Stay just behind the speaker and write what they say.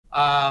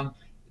the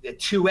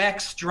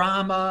 2X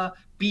drama,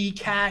 B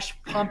Cash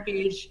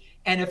pumpage,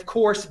 and of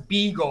course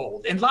B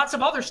Gold, and lots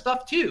of other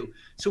stuff too.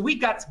 So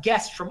we've got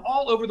guests from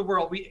all over the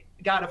world. We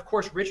got, of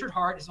course, Richard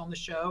Hart is on the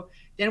show.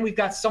 Then we've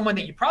got someone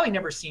that you probably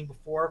never seen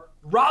before,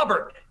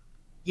 Robert.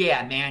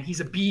 Yeah, man, he's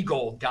a B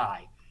Gold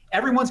guy.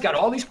 Everyone's got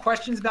all these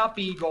questions about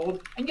B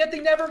Gold, and yet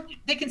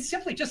they can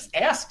simply just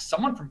ask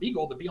someone from B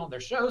Gold to be on their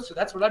show. So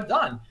that's what I've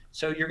done.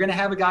 So you're going to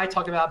have a guy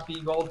talk about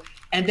B Gold.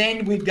 And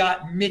then we've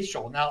got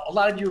Mitchell. Now, a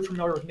lot of you are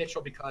familiar with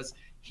Mitchell because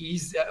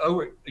he's,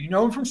 you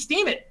know him from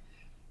Steam It.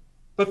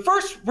 But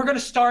first, we're going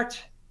to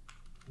start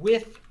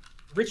with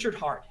Richard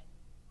Hart.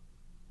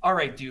 All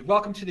right, dude,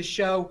 welcome to the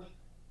show.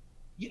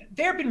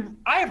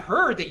 I have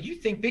heard that you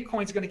think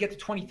Bitcoin's going to get to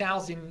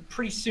 20,000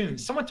 pretty soon.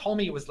 Someone told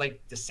me it was like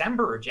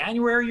December or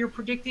January you're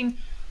predicting.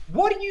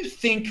 What do you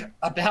think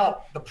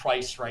about the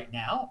price right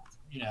now?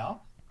 You know,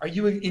 are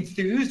you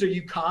enthused? Are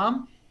you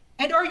calm?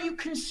 And are you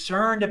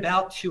concerned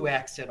about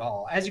 2X at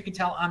all? As you can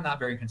tell, I'm not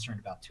very concerned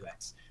about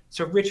 2X.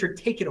 So Richard,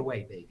 take it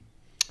away, baby.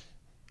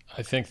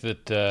 I think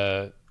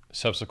that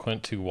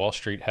subsequent to Wall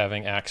Street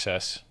having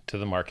access to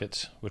the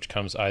markets, which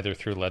comes either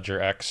through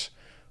LedgerX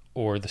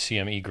or the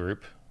CME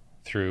group,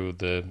 through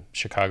the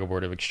Chicago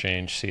Board of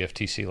Exchange,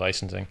 CFTC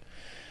licensing,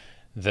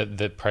 that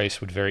the price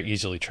would very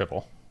easily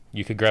triple.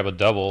 You could grab a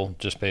double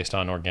just based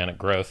on organic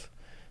growth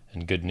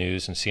and good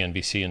news and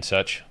CNBC and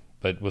such.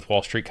 But with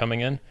Wall Street coming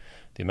in,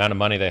 the amount of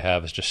money they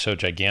have is just so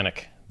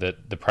gigantic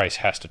that the price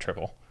has to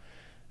triple.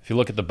 If you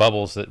look at the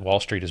bubbles that Wall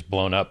Street has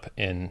blown up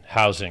in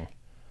housing,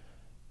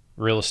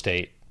 real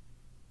estate,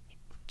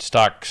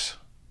 stocks,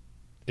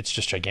 it's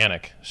just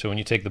gigantic. So when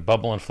you take the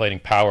bubble inflating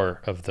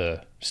power of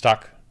the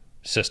stock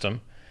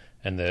system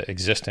and the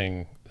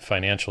existing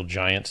financial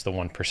giants, the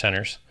one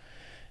percenters,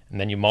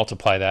 and then you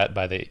multiply that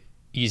by the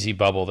easy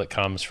bubble that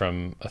comes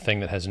from a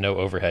thing that has no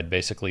overhead,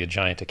 basically a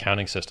giant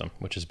accounting system,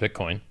 which is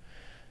Bitcoin.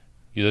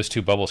 Those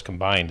two bubbles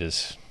combined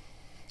is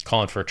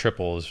calling for a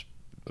triple is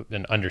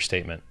an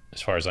understatement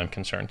as far as I'm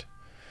concerned.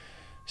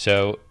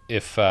 So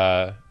if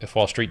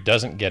Wall Street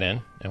doesn't get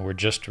in and we're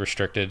just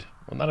restricted,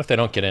 well, not if they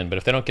don't get in, but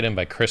if they don't get in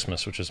by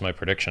Christmas, which is my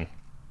prediction,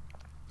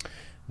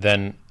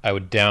 then I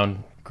would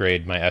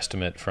downgrade my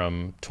estimate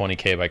from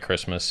 20K by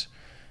Christmas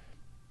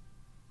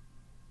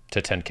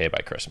to 10K by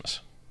Christmas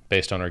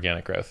based on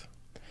organic growth.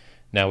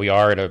 Now we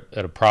are at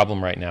a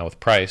problem right now with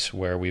price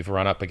where we've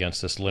run up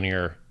against this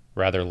linear,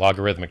 rather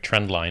logarithmic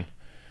trend line,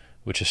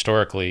 which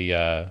historically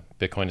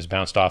Bitcoin has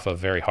bounced off of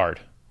very hard.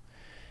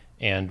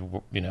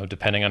 And, you know,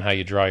 depending on how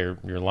you draw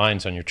your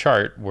lines on your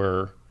chart,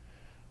 we're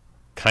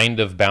kind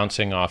of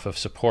bouncing off of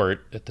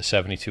support at the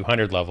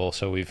 7,200 level.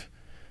 So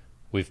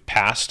we've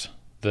passed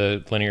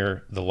the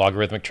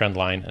logarithmic trend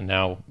line, and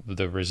now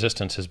the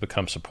resistance has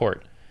become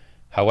support.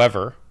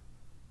 However,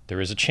 there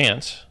is a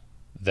chance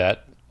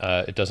that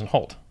it doesn't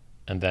hold,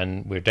 and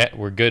then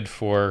we're good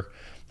for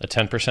a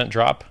 10%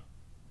 drop,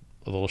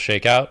 a little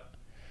shakeout.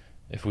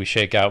 If we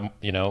shake out,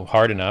 you know,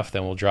 hard enough,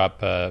 then we'll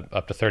drop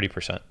up to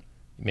 30%,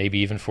 maybe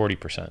even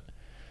 40%.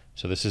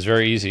 So this is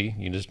very easy.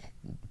 You just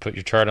put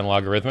your chart on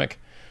logarithmic,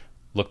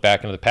 look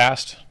back into the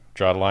past,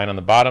 draw a line on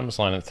the bottoms,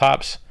 line on the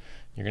tops.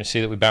 You're going to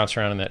see that we bounce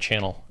around in that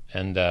channel,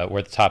 and we're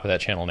at the top of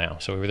that channel now.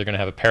 So we're either going to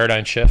have a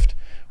paradigm shift,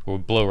 where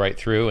we blow right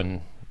through,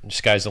 and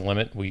sky's the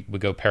limit. We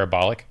go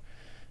parabolic,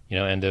 you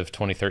know, end of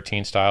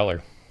 2013 style, or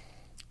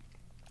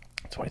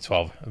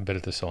 2012. I've been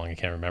at this so long I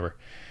can't remember.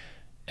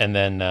 And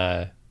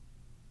then,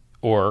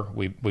 or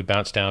we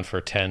bounce down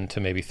for 10 to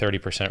maybe 30%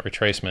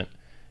 retracement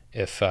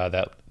if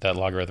that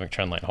logarithmic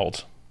trend line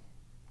holds.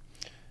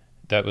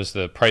 That was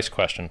the price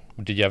question.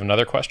 Did you have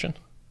another question?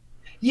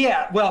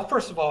 Yeah, well,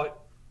 first of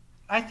all,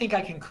 I think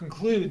I can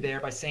conclude there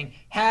by saying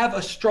have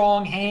a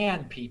strong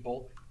hand,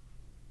 people.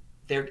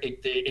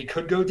 It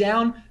could go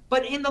down,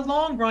 but in the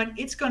long run,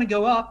 it's going to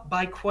go up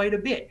by quite a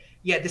bit.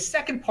 Yeah, the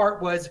second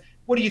part was,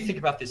 what do you think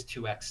about this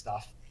 2X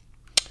stuff?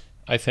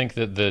 I think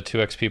that the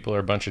 2X people are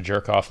a bunch of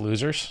jerk-off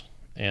losers,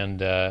 and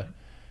that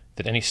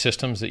any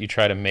systems that you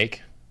try to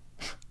make,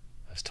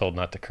 I was told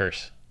not to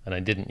curse, and I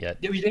didn't yet.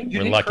 You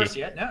didn't lucky. Curse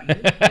yet? No, you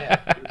didn't.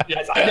 Yeah.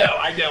 Yes, I know.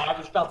 I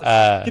was about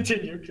to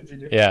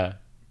continue. Yeah.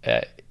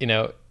 You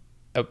know,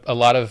 a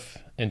lot of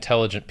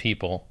intelligent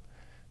people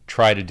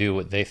try to do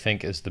what they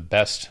think is the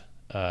best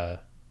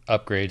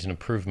upgrades and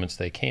improvements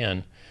they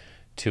can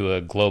to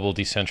a global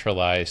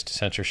decentralized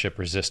censorship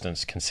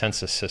resistance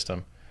consensus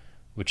system,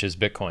 which is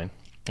Bitcoin.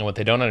 And what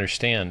they don't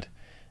understand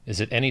is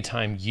that any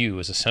time you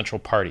as a central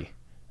party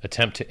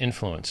attempt to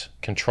influence,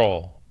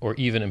 control, or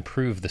even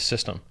improve the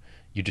system,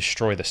 you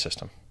destroy the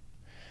system.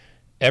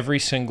 Every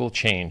single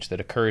change that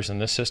occurs in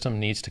this system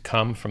needs to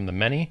come from the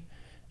many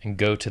and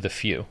go to the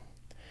few.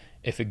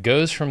 If it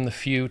goes from the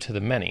few to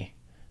the many,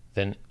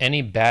 then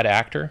any bad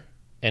actor,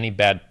 any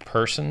bad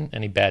person,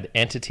 any bad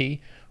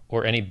entity,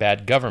 or any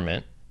bad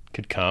government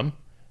could come,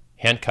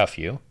 handcuff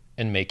you,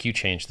 and make you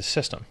change the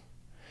system.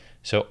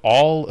 So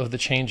all of the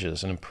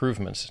changes and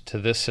improvements to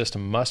this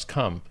system must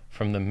come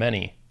from the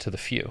many to the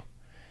few.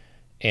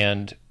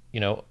 And, you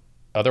know,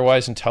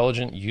 otherwise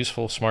intelligent,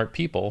 useful, smart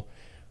people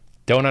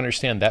don't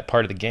understand that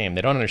part of the game.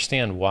 They don't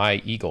understand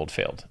why eGold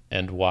failed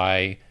and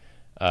why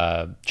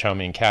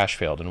Xiaomi and Cash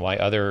failed and why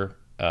other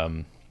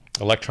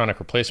electronic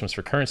replacements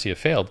for currency have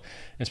failed.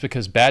 And it's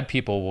because bad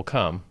people will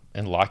come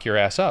and lock your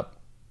ass up.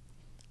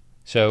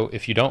 So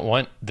if you don't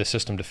want the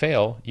system to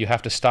fail, you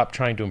have to stop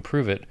trying to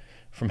improve it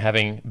from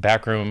having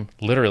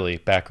literally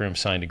backroom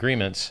signed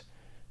agreements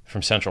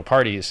from central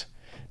parties.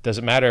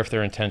 Doesn't matter if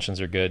their intentions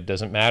are good.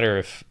 Doesn't matter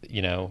if,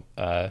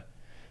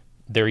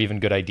 they're even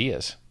good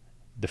ideas.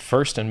 The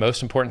first and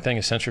most important thing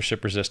is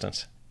censorship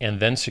resistance, and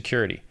then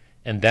security,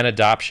 and then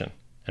adoption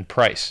and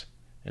price,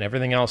 and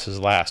everything else is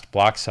last.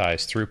 Block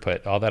size,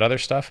 throughput, all that other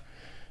stuff,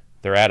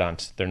 they're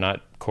add-ons. They're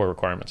not core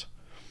requirements.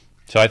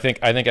 So I think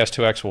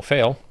S2X will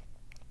fail,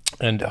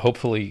 and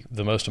hopefully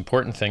the most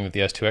important thing that the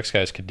S2X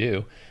guys could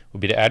do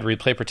would be to add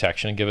replay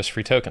protection and give us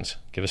free tokens,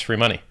 give us free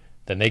money.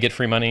 Then they get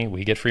free money,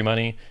 we get free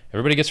money,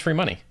 everybody gets free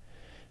money.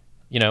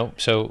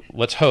 So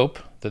let's hope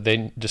that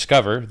they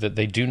discover that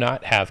they do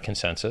not have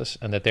consensus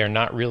and that they're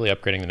not really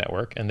upgrading the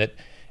network, and that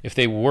if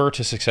they were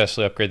to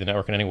successfully upgrade the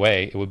network in any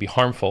way, it would be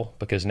harmful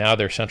because now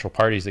there are central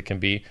parties that can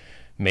be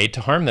made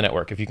to harm the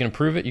network. If you can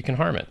improve it, you can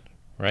harm it,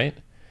 right?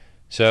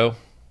 So,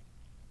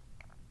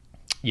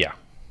 yeah,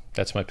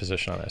 that's my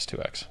position on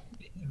S2X.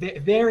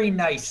 Very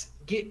nice.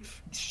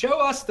 Show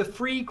us the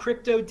free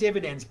crypto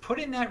dividends. Put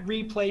in that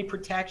replay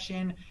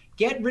protection.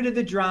 Get rid of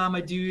the drama,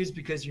 dudes,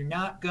 because you're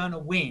not going to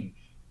win.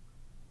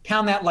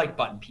 Pound that like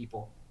button,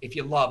 people, if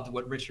you loved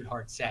what Richard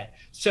Heart said.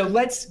 So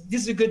this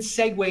is a good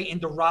segue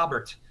into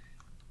Robert.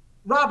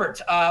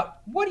 Robert,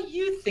 what do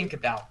you think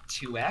about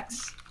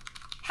 2X?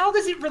 How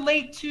does it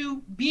relate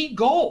to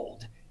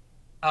BGold?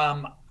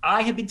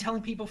 I have been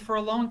telling people for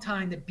a long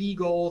time that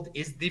BGold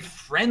is the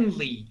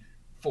friendly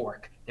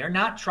fork. They're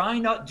not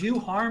trying to do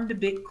harm to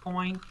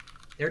Bitcoin.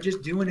 They're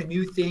just doing a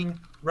new thing.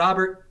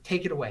 Robert,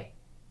 take it away.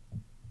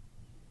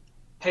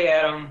 Hey,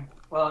 Adam.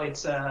 Well,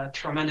 it's a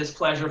tremendous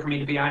pleasure for me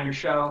to be on your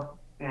show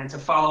and to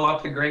follow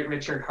up the great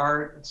Richard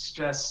Heart. It's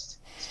just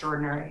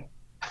extraordinary.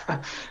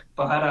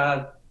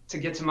 But to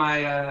get to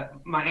my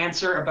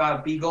answer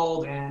about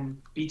BGold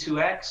and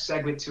B2X,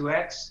 SegWit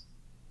 2X.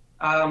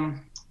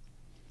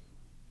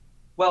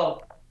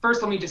 Well,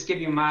 first let me just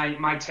give you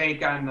my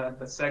take on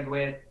the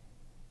SegWit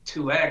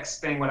 2X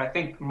thing. What I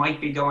think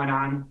might be going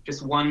on,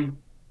 just one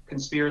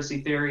conspiracy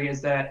theory,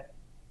 is that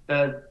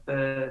the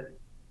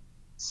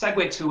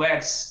SegWit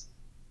 2X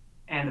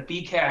and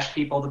the Bcash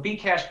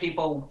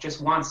people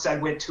just want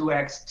SegWit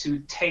 2X to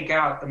take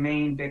out the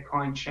main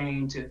Bitcoin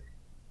chain, to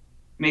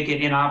make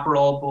it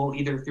inoperable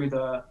either through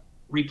the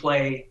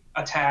replay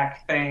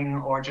attack thing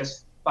or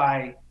just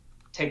by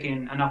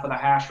taking enough of the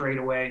hash rate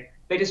away.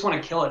 They just want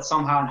to kill it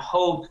somehow and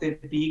hope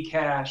that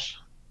Bcash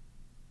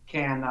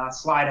can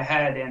slide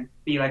ahead and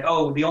be like,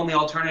 oh, the only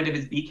alternative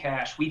is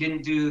Bcash. We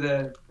didn't do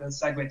the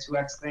SegWit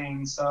 2X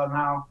thing, so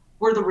now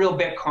we're the real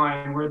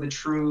Bitcoin. We're the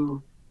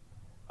true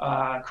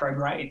Craig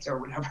Wright or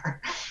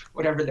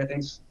whatever their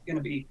thing's going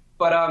to be.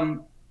 But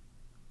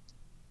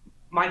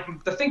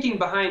the thinking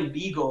behind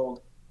BGold,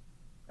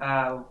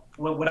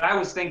 what I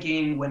was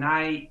thinking when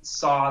I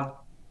saw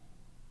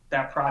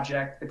that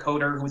project, the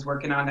coder who was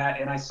working on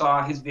that, and I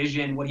saw his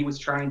vision, what he was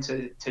trying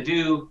to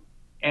do,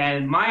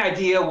 and my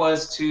idea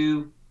was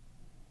to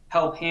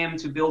help him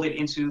to build it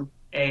into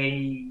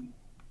a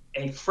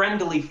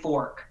friendly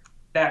fork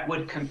that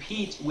would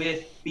compete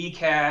with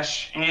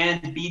Bcash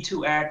and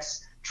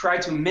B2X, try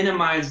to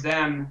minimize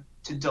them,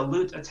 to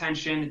dilute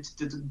attention,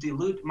 to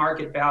dilute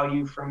market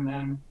value from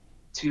them,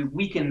 to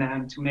weaken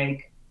them, to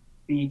make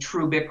the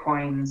true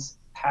Bitcoin's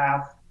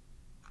path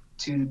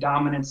to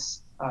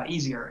dominance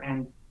easier.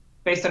 And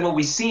based on what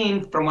we've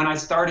seen from when I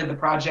started the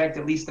project,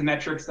 at least the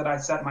metrics that I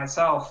set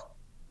myself,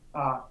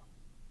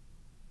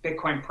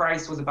 Bitcoin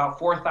price was about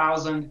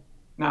 4,000.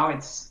 Now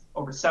it's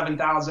over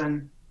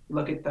 7,000.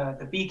 Look at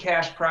the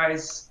Bcash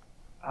price.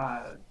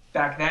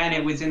 Back then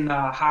it was in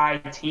the high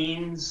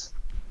teens,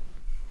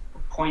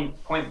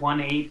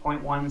 0.18,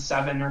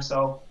 0.17 or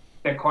so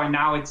Bitcoin.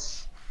 Now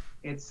it's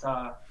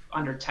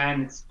under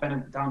 10. It's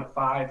been down to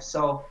 5.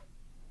 So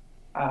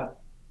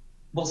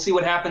we'll see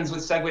what happens with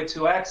SegWit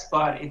 2X,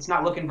 but it's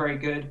not looking very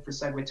good for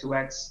SegWit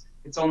 2X.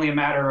 It's only a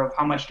matter of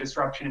how much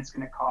disruption it's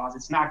going to cause.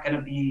 It's not going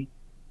to be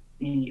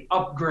the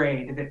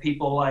upgrade that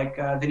people like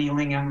Vinny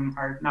Lingham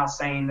are now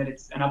saying that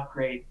it's an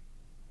upgrade,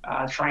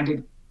 trying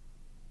to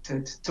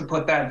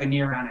put that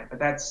veneer on it. But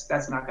that's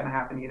not going to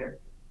happen either.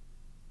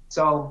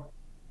 So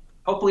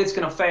hopefully it's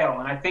going to fail.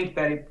 And I think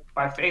that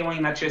by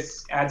failing, that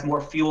just adds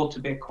more fuel to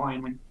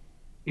Bitcoin when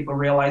people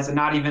realize that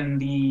not even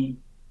the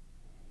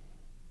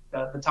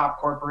top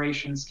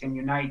corporations can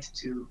unite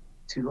to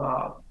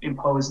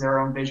impose their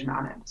own vision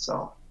on it.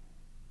 So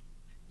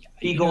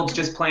BGold's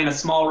just playing a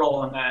small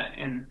role in that,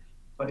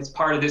 but it's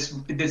part of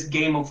this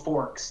game of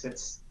forks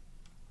that's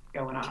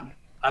going on.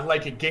 I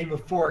like it, game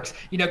of forks.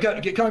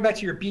 Going back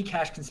to your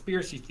Bcash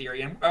conspiracy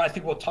theory, and I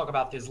think we'll talk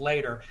about this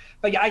later.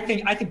 But yeah, I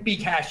think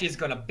Bcash is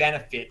going to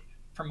benefit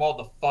from all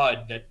the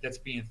FUD that's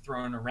being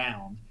thrown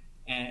around.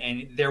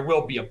 and there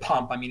will be a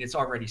pump. I mean, it's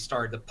already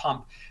started the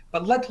pump.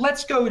 But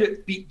let's go to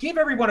give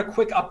everyone a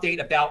quick update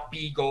about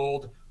B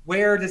Gold.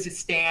 Where does it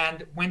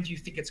stand? When do you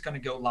think it's going to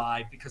go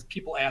live? Because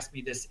people ask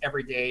me this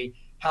every day.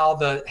 How's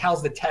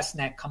the test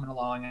net coming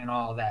along and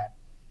all of that?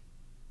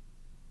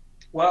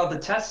 Well, the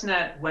test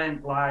net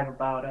went live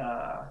about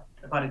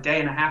a day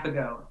and a half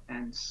ago,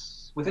 and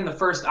within the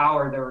first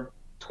hour, there were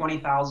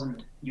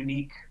 20,000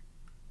 unique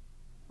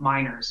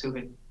miners who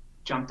had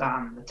jumped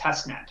on the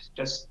test net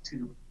just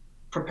to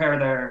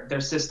prepare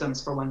their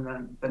systems for when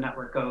the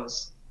network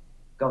goes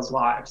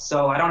live.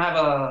 So I don't have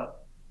a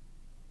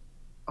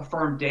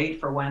firm date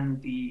for when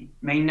the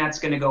main net's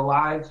going to go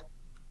live.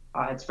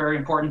 It's very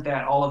important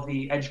that all of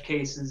the edge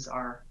cases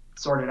are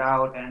sorted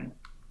out, and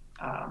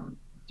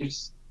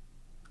just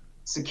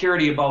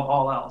security above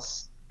all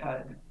else.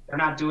 They're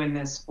not doing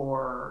this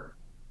for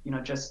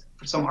just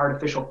for some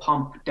artificial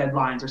pump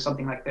deadlines or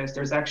something like this.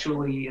 There's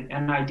actually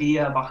an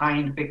idea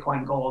behind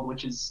Bitcoin Gold,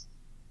 which is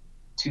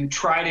to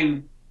try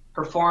to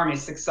perform a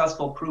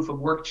successful proof of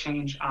work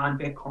change on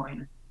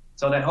Bitcoin,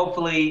 so that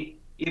hopefully,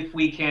 if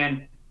we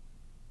can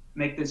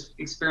make this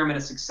experiment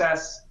a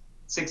success,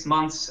 6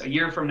 months, a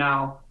year from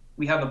now,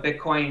 we have a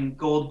Bitcoin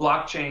Gold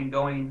blockchain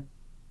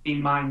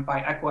being mined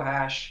by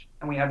Equihash,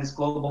 and we have this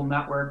global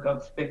network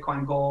of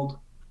Bitcoin Gold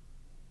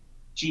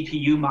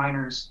GPU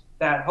miners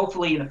that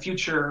hopefully in the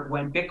future,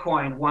 when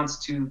Bitcoin wants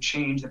to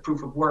change the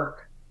proof of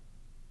work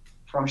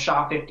from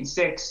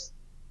SHA-56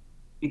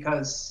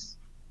 because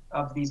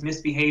of these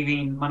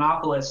misbehaving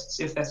monopolists,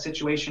 if that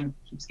situation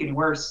keeps getting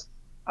worse,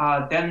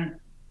 then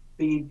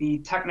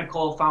the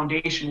technical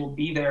foundation will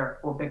be there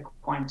for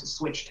Bitcoin to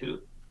switch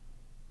to.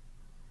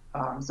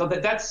 So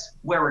that's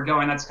where we're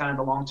going. That's kind of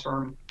the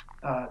long-term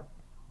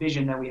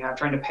vision that we have,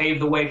 trying to pave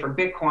the way for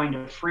Bitcoin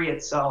to free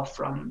itself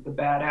from the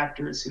bad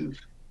actors who've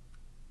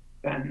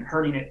been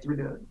hurting it through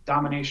the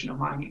domination of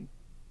mining.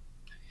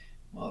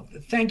 Well,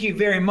 thank you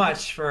very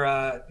much for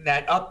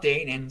that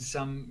update and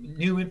some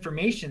new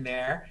information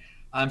there.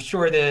 I'm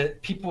sure the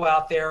people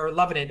out there are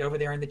loving it over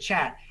there in the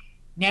chat.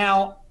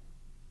 Now,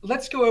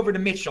 let's go over to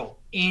Mitchell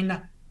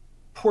in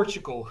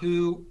Portugal,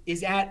 you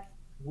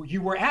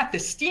were at the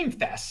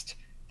Steamfest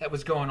that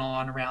was going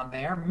on around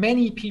there.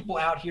 Many people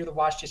out here that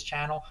watch this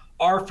channel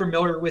are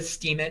familiar with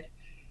Steemit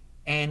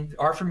and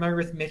are familiar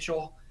with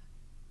Mitchell.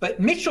 But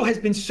Mitchell has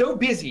been so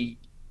busy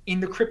in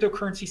the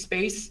cryptocurrency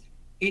space,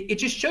 it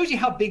just shows you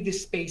how big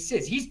this space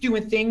is. He's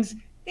doing things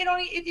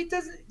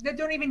that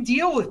don't even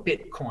deal with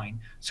Bitcoin.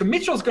 So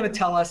Mitchell's going to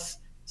tell us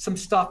some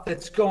stuff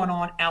that's going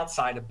on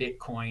outside of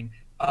Bitcoin.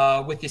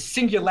 With this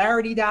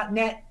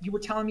Singularity.net you were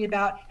telling me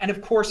about, and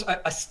of course a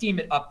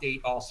Steemit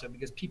update also,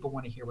 because people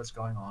want to hear what's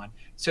going on.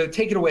 So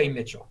take it away,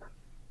 Mitchell.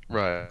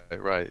 Right.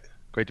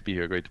 Great to be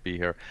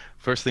here.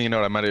 First thing you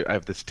know, I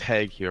have this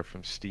tag here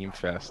from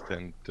Steamfest,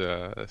 and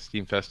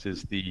Steamfest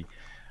is the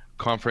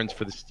conference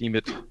for the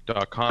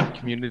Steemit.com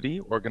community,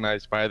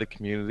 organized by the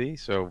community.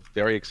 So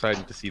very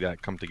excited to see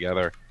that come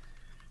together.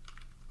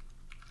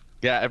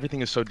 Yeah,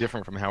 everything is so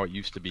different from how it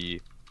used to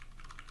be.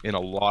 In a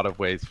lot of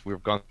ways,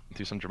 we've gone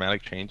through some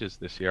dramatic changes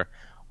this year.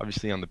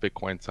 Obviously, on the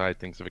Bitcoin side,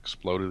 things have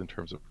exploded in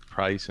terms of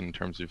price and in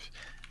terms of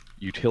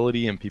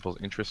utility and people's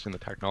interest in the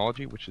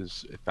technology, which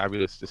is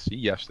fabulous to see.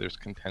 Yes, there's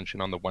contention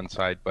on the one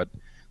side, but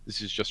this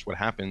is just what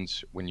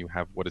happens when you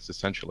have what is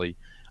essentially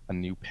a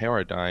new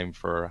paradigm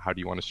for how do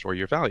you want to store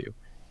your value.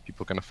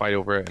 People are going to fight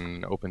over it,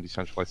 and an open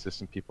decentralized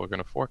system, people are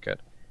going to fork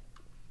it.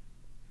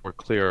 We're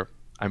clear,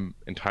 I'm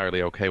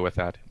entirely okay with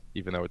that,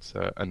 even though it's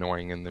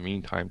annoying in the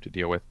meantime to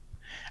deal with.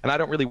 And I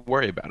don't really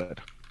worry about it.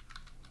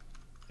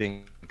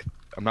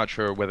 I'm not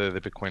sure whether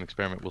the Bitcoin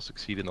experiment will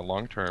succeed in the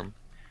long term,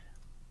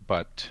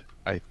 but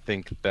I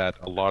think that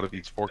a lot of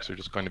these forks are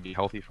just going to be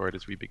healthy for it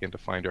as we begin to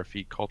find our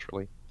feet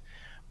culturally.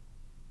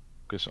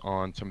 Focus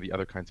on some of the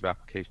other kinds of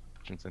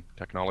applications and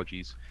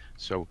technologies.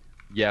 So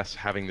yes,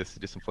 having this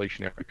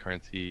disinflationary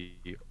currency,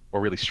 or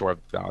really store of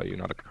value,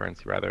 not a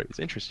currency rather, is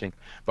interesting.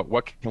 But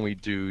what can we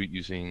do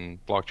using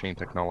blockchain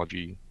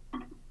technology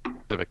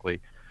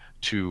specifically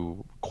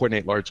to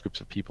coordinate large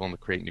groups of people and to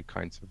create new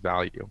kinds of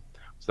value?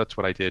 So that's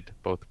what I did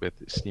both with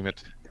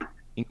Steemit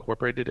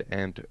Incorporated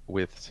and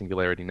with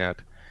Singularity.net.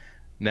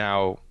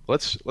 Now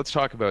let's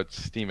talk about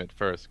Steemit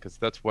first, because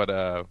that's what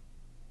I'm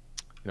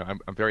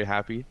very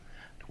happy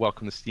to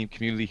welcome the Steem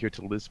community here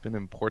to Lisbon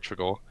in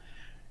Portugal.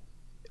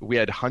 We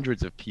had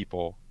hundreds of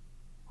people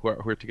who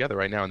are together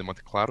right now in the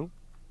Monte Claro,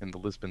 in the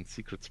Lisbon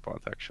secret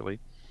spot actually,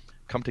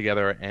 come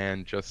together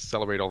and just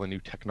celebrate all the new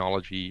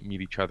technology,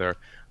 meet each other.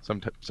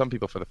 Some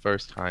people for the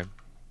first time,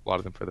 a lot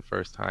of them for the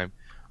first time,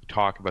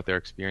 talk about their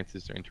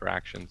experiences, their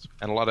interactions,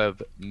 and a lot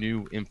of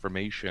new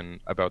information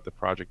about the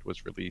project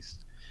was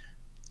released.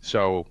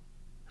 So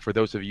for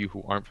those of you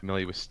who aren't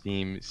familiar with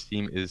Steem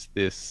is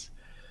this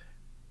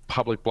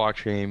public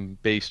blockchain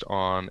it's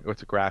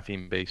a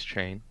graphene-based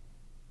chain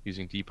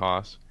using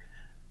DPoS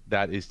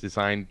that is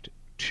designed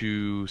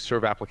to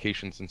serve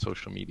applications in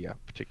social media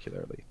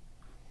particularly.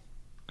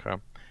 Okay.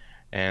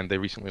 And they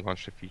recently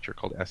launched a feature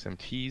called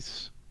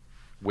SMTs,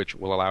 which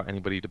will allow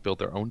anybody to build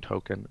their own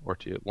token or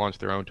to launch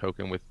their own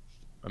token with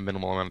a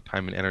minimal amount of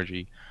time and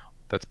energy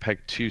that's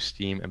pegged to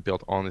Steam and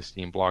built on the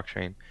Steam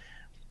blockchain.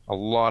 A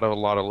lot of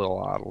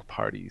little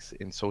parties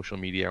in social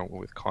media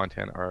with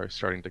content are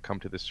starting to come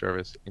to this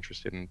service,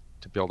 interested in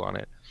to build on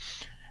it.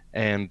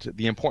 And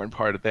the important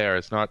part of there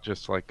is not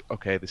just like,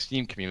 okay, the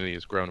Steam community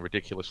has grown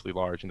ridiculously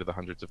large into the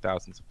hundreds of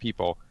thousands of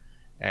people,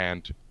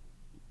 and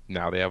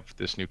now they have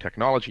this new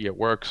technology, it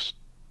works.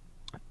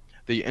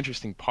 The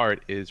interesting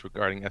part is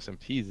regarding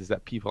SMTs is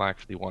that people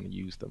actually want to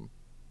use them.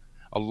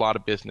 A lot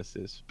of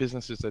businesses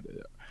that,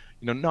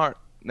 not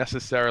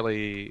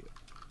necessarily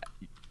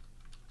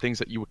things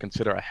that you would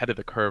consider ahead of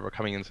the curve, are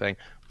coming in and saying,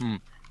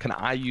 can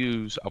I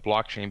use a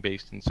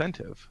blockchain-based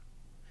incentive?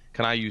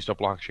 Can I use a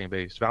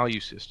blockchain-based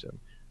value system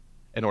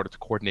in order to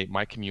coordinate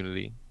my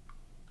community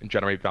and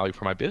generate value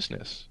for my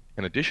business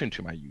in addition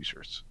to my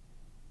users?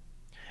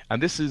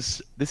 And this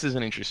is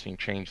an interesting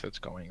change that's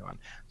going on.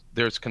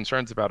 There's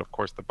concerns about, of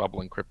course, the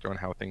bubble in crypto and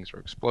how things are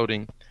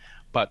exploding.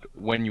 But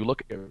when you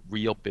look at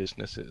real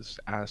businesses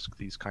ask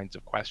these kinds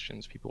of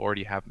questions, people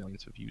already have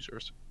millions of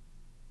users.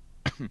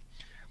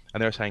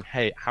 And they're saying,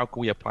 hey, how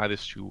can we apply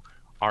this to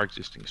our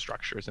existing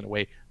structures in a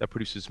way that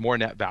produces more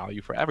net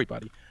value for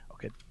everybody?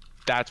 Okay,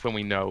 that's when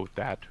we know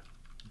that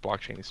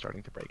blockchain is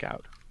starting to break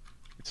out.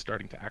 It's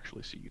starting to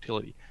actually see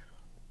utility.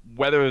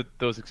 Whether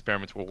those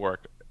experiments will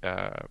work,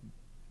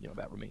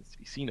 that remains to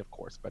be seen, of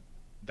course, but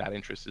that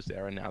interest is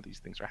there, and now these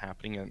things are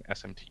happening, and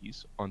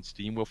SMTs on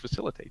Steam will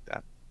facilitate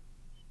that.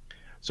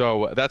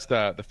 So that's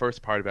the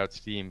first part about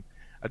Steam.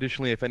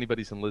 Additionally, if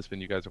anybody's in Lisbon,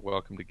 you guys are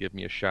welcome to give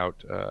me a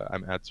shout.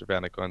 I'm at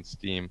Cervanic on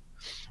Steam,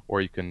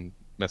 or you can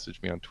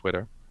message me on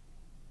Twitter.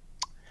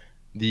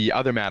 The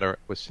other matter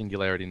was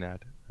SingularityNet.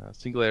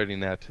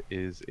 SingularityNet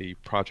is a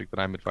project that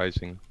I'm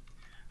advising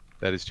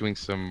that is doing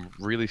some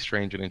really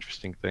strange and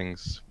interesting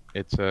things.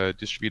 It's a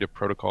distributed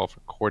protocol for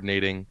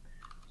coordinating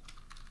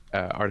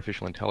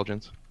artificial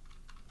intelligence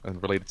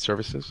and related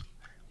services,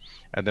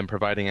 and then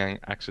providing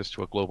access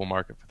to a global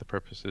market for the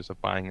purposes of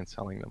buying and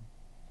selling them.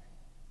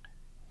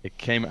 It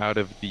came out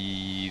of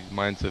the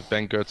minds of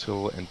Ben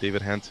Goertzel and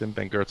David Hansen.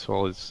 Ben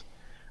Goertzel is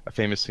a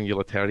famous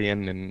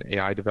singularitarian and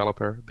AI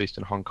developer based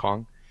in Hong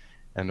Kong.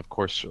 And of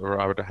course,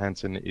 Robert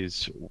Hansen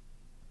is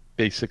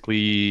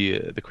basically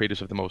the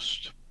creators of the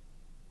most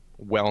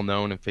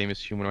well-known and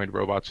famous humanoid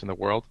robots in the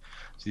world.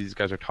 So these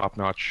guys are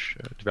top-notch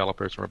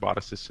developers and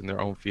roboticists in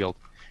their own field.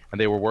 And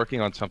they were working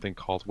on something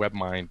called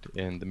WebMind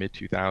in the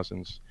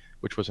mid-2000s,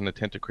 which was an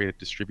attempt to create a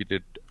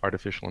distributed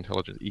artificial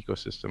intelligence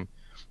ecosystem.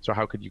 So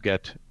how could you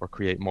get or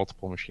create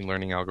multiple machine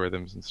learning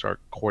algorithms and start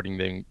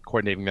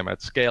coordinating them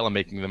at scale and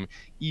making them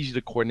easy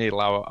to coordinate,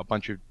 allow a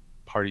bunch of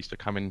parties to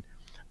come and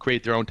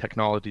create their own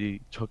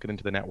technology, hook it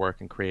into the network,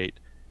 and create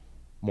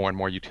more and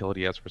more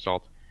utility as a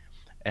result.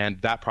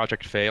 And that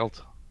project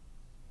failed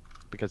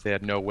because they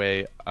had no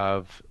way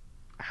of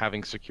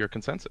having secure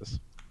consensus.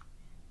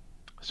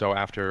 So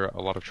after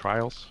a lot of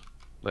trials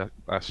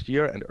last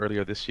year and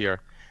earlier this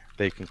year,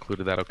 they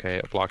concluded that, okay,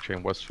 a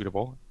blockchain was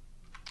suitable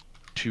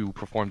to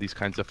perform these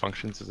kinds of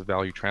functions as a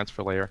value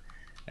transfer layer,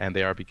 and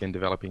they are begin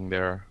developing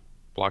their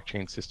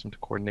blockchain system to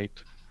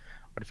coordinate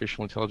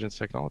artificial intelligence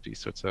technology.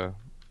 So it's a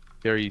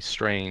very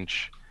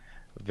strange,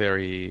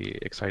 very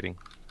exciting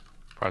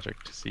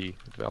project to see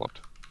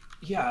developed.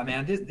 Yeah,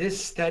 man,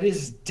 that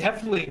is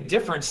definitely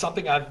different.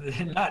 Something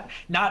I've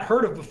not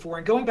heard of before.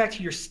 And going back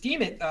to your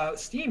Steam,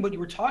 what you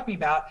were talking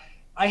about,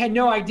 I had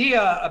no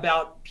idea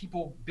about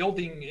people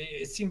building.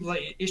 It seems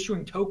like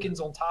issuing tokens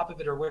on top of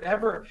it or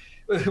whatever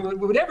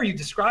you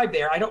described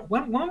there.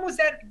 When was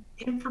that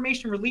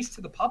information released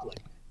to the public?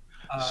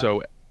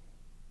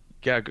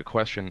 Good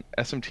question.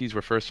 SMTs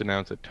were first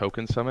announced at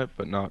Token Summit,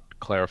 but not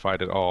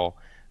clarified at all.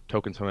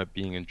 Token Summit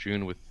being in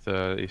June with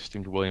the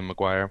esteemed William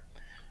McGuire.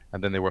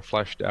 And then they were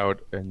fleshed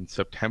out in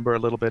September a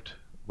little bit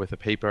with a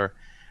paper.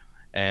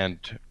 And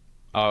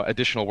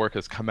additional work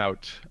has come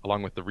out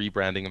along with the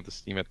rebranding of the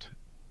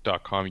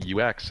Steemit.com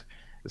UX.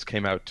 This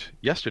came out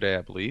yesterday,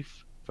 I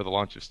believe, for the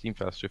launch of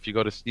Steamfest. So if you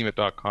go to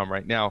Steemit.com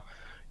right now,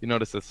 you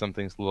notice that some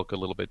things look a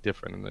little bit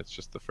different, and it's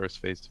just the first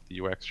phase of the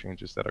UX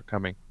changes that are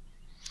coming.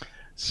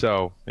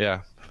 So,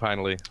 yeah,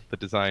 finally, the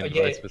design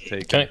advice was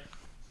taken.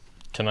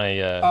 Can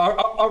I all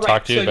right.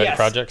 talk to you about your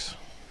projects?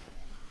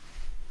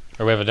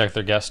 Or we have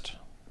another guest?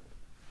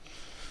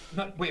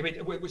 Wait.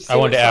 I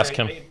wanted to ask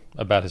him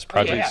about his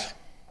projects.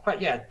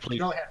 Please.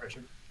 Go ahead,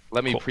 Richard.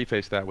 Let me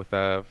preface that with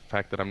the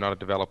fact that I'm not a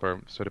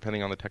developer, so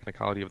depending on the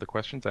technicality of the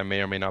questions, I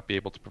may or may not be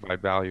able to provide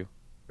value.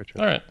 Richard.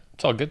 All right,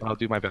 it's all good. I'll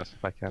do my best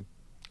if I can.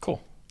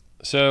 Cool.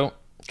 So,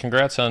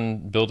 congrats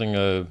on building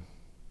a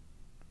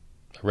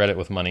Reddit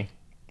with money.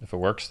 If it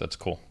works, that's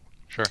cool.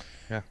 Sure.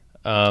 Yeah.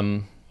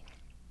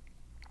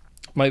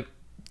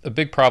 A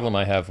big problem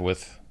I have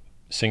with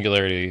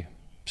Singularity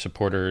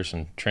supporters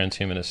and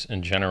transhumanists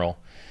in general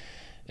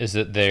is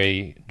that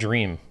they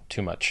dream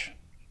too much,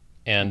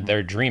 and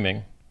their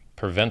dreaming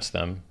prevents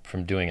them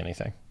from doing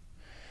anything.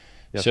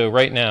 Yep. So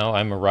right now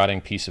I'm a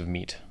rotting piece of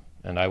meat,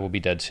 and I will be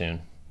dead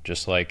soon,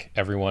 just like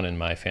everyone in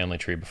my family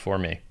tree before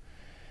me.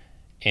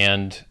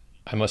 And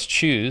I must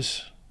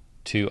choose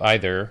to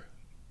either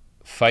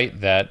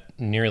fight that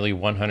nearly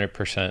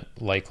 100%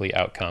 likely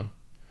outcome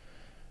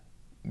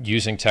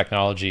using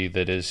technology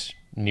that is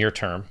near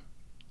term,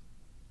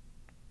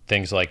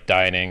 things like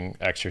dieting,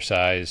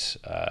 exercise,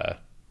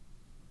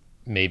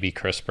 maybe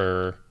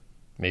CRISPR,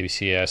 maybe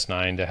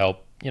Cas9 to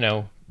help,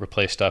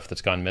 replace stuff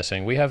that's gone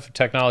missing. We have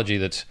technology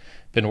that's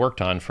been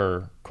worked on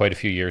for quite a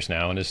few years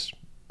now and is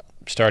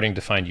starting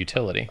to find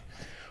utility.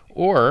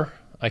 Or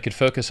I could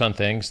focus on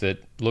things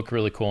that look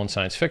really cool in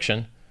science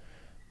fiction,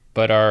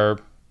 but are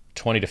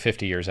 20 to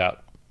 50 years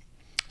out.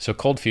 So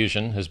cold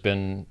fusion has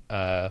been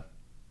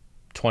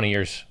 20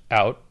 years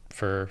out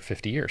for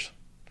 50 years.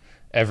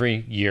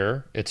 Every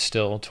year, it's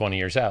still 20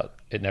 years out.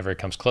 It never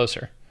comes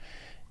closer.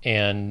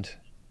 And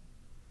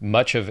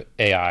much of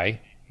AI,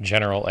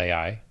 general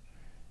AI,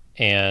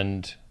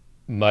 and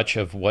much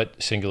of what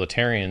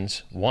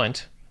singularitarians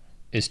want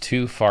is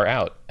too far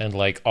out. And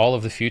like all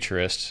of the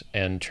futurists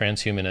and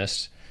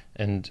transhumanists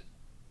and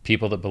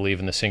people that believe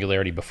in the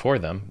singularity before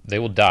them, they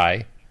will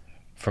die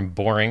from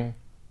boring,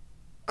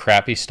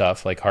 crappy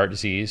stuff like heart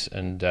disease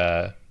and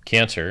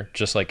cancer,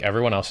 just like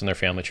everyone else in their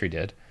family tree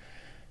did,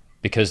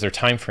 because their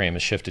time frame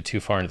is shifted too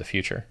far into the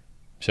future.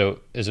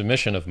 So as a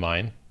mission of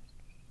mine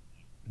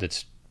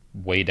that's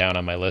way down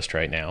on my list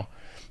right now,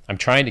 I'm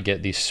trying to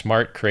get these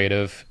smart,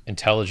 creative,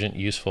 intelligent,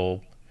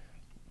 useful,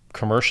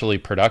 commercially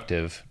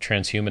productive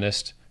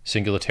transhumanists,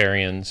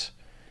 singularitarians,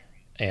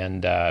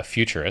 and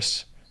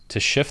futurists to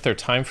shift their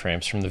time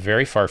frames from the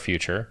very far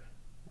future,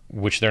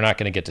 which they're not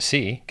going to get to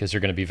see because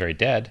they're going to be very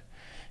dead,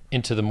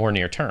 into the more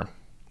near term.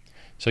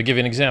 So I'll give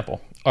you an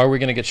example. Are we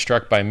going to get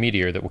struck by a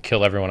meteor that will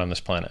kill everyone on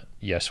this planet?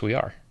 Yes, we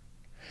are.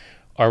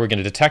 Are we going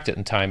to detect it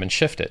in time and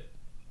shift it?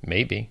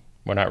 Maybe.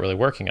 We're not really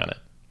working on it.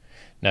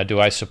 Now,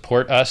 do I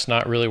support us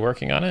not really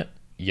working on it?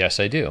 Yes,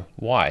 I do.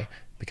 Why?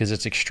 Because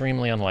it's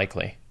extremely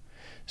unlikely.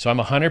 So I'm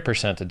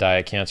 100% to die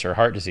of cancer or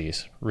heart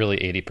disease, really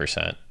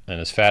 80%. And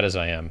as fat as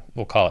I am,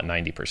 we'll call it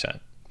 90%.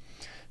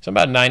 So I'm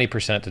about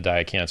 90% to die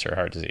of cancer or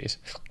heart disease.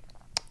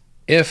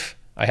 If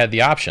I had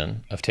the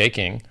option of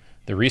taking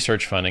the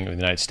research funding of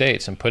the United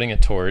States and putting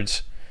it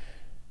towards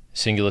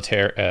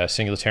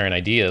singularitarian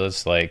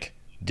ideas like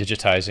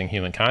digitizing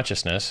human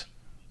consciousness,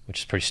 which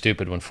is pretty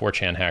stupid when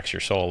 4chan hacks your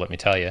soul, let me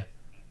tell you.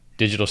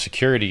 Digital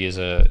security is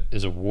a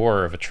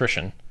war of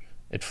attrition.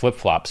 It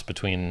flip-flops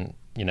between,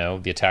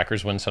 the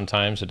attackers win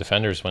sometimes, the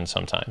defenders win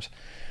sometimes.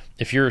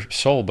 If your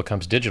soul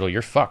becomes digital,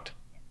 you're fucked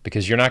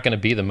because you're not going to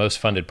be the most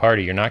funded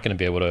party. You're not going to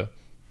be able to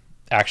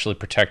actually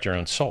protect your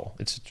own soul.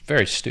 It's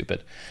very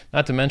stupid.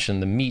 Not to mention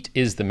the meat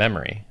is the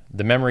memory.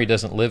 The memory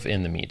doesn't live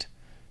in the meat.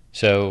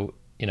 So,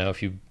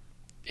 if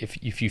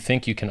you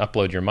think you can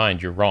upload your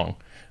mind, you're wrong.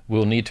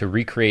 We'll need to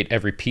recreate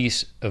every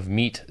piece of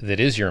meat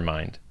that is your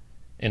mind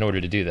in order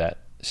to do that.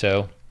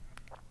 So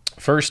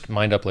first,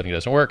 mind uploading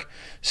doesn't work.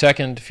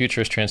 Second,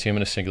 futurist,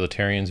 transhumanist,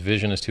 singularitarians'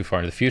 vision is too far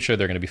into the future.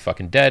 They're going to be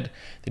fucking dead.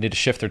 They need to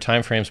shift their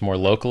time frames more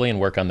locally and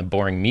work on the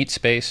boring meat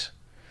space.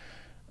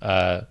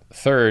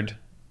 Third,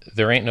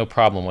 there ain't no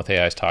problem with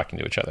AIs talking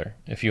to each other.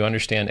 If you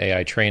understand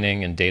AI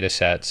training and data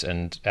sets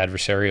and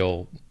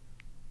adversarial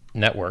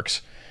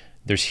networks,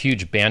 there's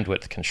huge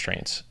bandwidth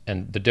constraints.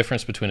 And the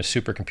difference between a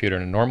supercomputer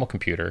and a normal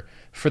computer,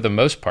 for the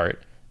most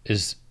part,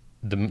 is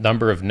the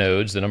number of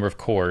nodes, the number of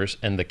cores,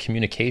 and the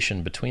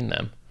communication between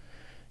them.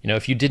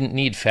 If you didn't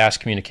need fast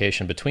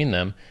communication between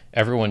them,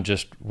 everyone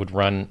just would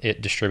run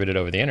it distributed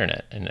over the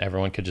internet, and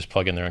everyone could just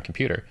plug in their own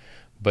computer.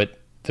 But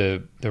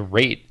the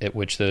rate at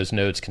which those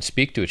nodes can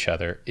speak to each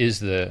other is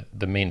the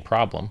main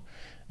problem.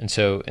 And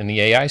so in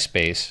the AI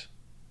space,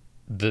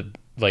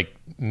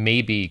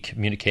 maybe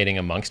communicating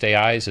amongst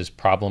AIs is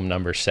problem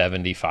number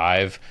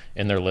 75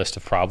 in their list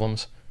of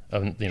problems.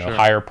 Sure.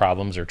 Higher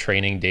problems are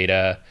training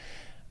data,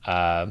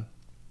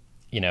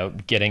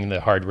 getting the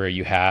hardware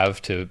you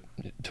have to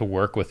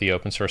work with the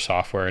open source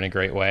software in a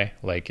great way.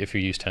 Like if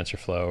you use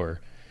TensorFlow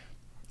or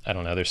I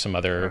don't know, there's some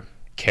other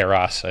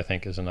Keras, I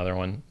think is another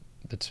one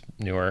that's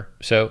newer.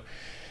 So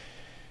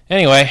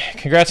anyway,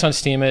 congrats on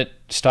Steemit.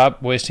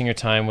 Stop wasting your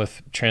time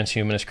with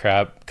transhumanist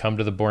crap. Come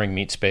to the boring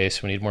meat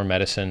space. We need more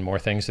medicine, more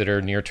things that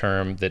are near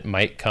term that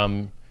might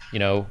come,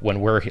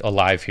 when we're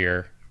alive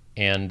here.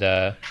 And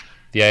the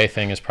AI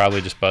thing is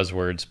probably just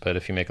buzzwords, but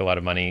if you make a lot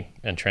of money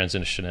and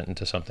transition it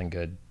into something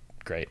good,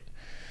 great.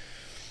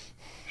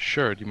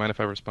 Sure. Do you mind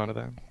if I respond to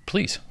that?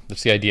 Please.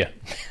 That's the idea.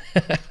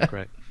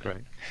 Great.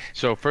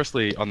 So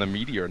firstly, on the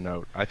meteor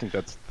note, I think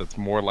that's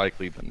more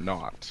likely than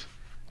not.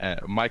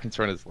 My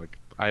concern is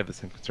I have the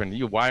same concern as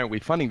you. Why aren't we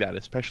funding that?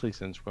 Especially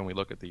since when we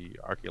look at the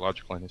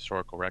archaeological and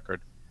historical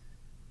record,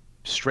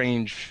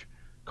 strange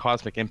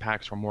cosmic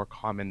impacts are more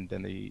common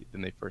than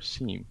they first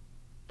seem.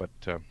 But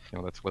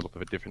that's a little bit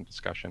of a different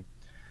discussion.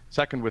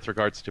 Second, with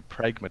regards to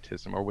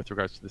pragmatism or with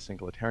regards to the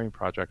Singularitarian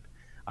Project,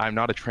 I'm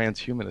not a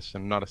transhumanist.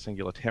 I'm not a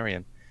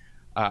singularitarian.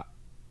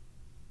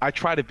 I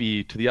try to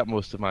be, to the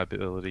utmost of my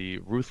ability,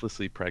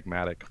 ruthlessly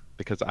pragmatic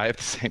because I have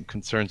the same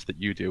concerns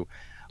that you do.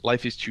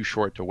 Life is too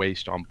short to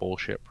waste on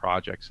bullshit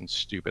projects and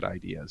stupid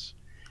ideas.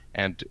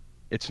 And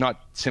it's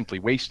not simply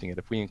wasting it.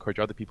 If we encourage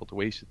other people to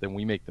waste it, then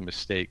we make the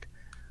mistake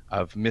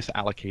of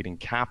misallocating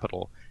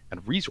capital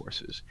and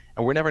resources,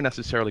 and we're never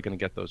necessarily going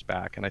to get those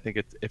back. And I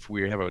think if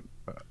we have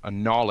a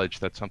knowledge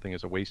that something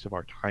is a waste of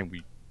our time,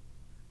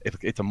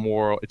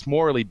 it's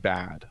morally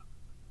bad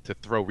to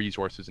throw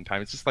resources and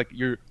time. It's just like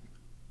you're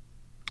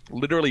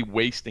literally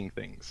wasting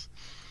things.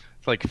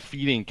 It's like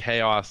feeding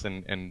chaos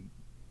and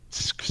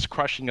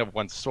crushing of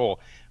one's soul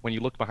when you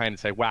look behind and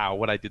say, wow,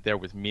 what I did there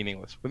was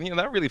meaningless. But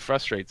that really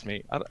frustrates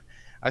me.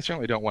 I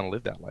certainly don't want to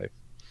live that life.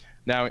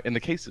 Now, in the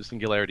case of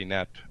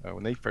SingularityNet,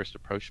 when they first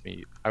approached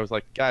me, I was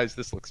like, guys,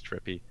 this looks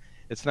trippy.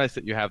 It's nice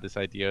that you have these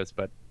ideas,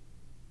 but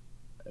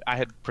I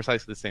had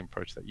precisely the same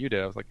approach that you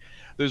did. I was like,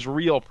 there's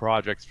real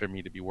projects for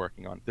me to be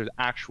working on. There's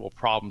actual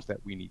problems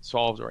that we need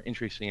solved, or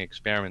interesting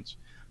experiments,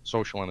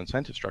 social and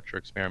incentive structure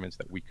experiments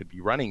that we could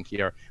be running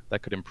here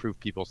that could improve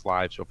people's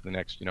lives over the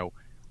next,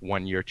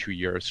 1 year, 2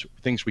 years,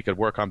 things we could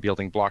work on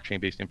building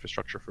blockchain-based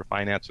infrastructure for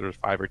finance. There's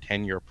 5 or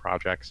 10-year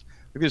projects.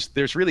 Because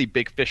there's really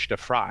big fish to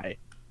fry.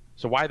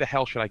 So why the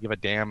hell should I give a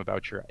damn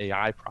about your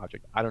AI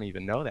project? I don't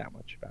even know that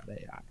much about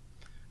AI.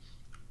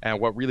 And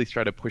what really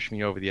started to push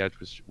me over the edge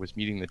was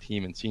meeting the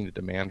team and seeing the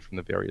demand from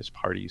the various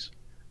parties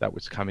that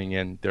was coming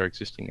in, their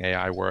existing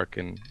AI work,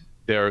 and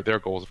their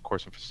goals, of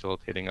course, of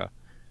facilitating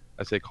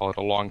as they call it,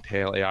 a long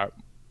tail AI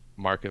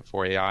market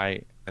for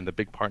AI, and the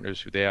big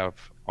partners who they have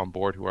on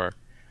board who are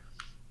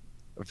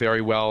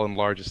very well and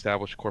large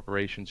established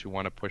corporations who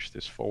want to push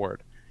this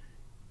forward.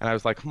 And I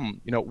was like,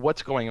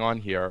 what's going on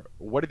here?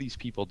 What are these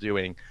people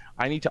doing?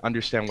 I need to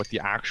understand what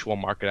the actual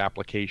market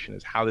application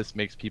is, how this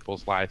makes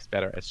people's lives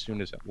better as soon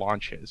as it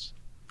launches,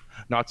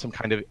 not some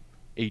kind of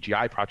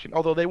AGI project.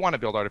 Although they want to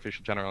build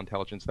artificial general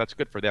intelligence, that's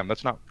good for them.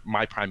 That's not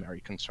my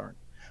primary concern.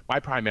 My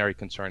primary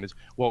concern is,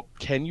 well,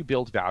 can you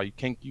build value?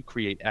 Can you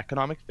create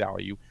economic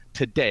value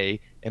today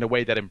in a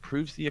way that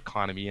improves the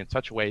economy in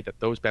such a way that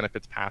those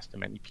benefits pass to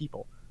many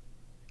people?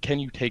 Can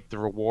you take the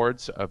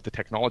rewards of the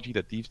technology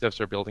that these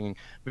devs are building,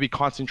 maybe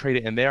concentrate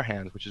it in their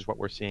hands, which is what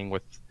we're seeing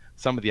with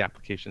some of the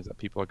applications that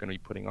people are going to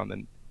be putting on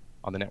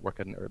the network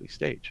at an early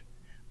stage.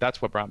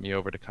 That's what brought me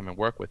over to come and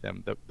work with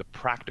them. The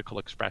practical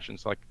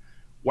expressions like,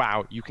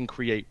 wow, you can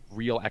create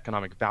real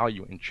economic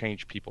value and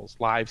change people's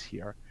lives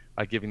here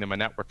by giving them a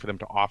network for them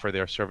to offer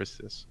their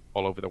services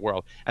all over the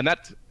world. And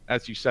that,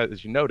 as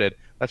you noted,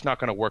 that's not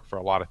going to work for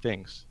a lot of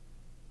things,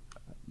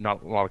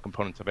 not a lot of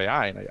components of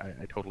AI, and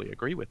I totally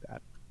agree with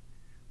that.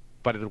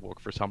 But it'll work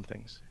for some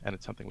things, and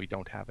it's something we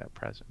don't have at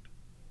present.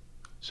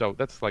 So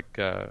that's like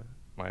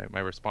my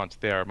response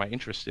there. My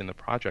interest in the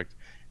project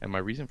and my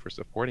reason for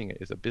supporting it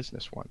is a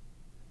business one,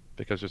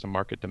 because there's a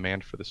market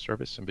demand for the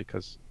service, and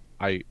because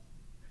I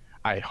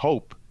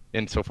hope,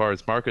 insofar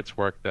as markets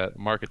work, that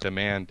market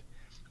demand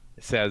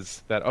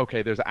says that,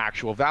 okay, there's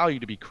actual value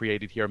to be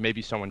created here.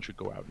 Maybe someone should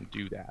go out and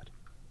do that.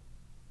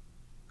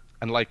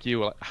 And like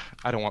you,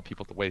 I don't want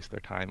people to waste their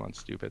time on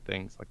stupid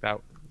things like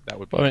that. That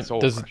would be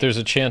there's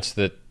a chance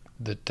that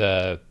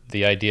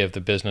the idea of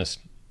the business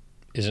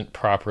isn't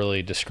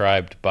properly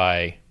described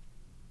by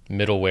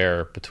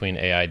middleware between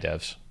AI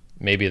devs.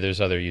 Maybe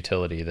there's other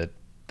utility that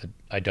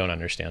I don't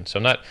understand. So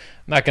I'm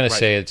not going to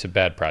say it's a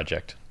bad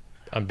project.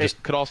 It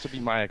could also be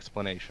my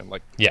explanation.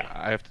 Yeah,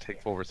 I have to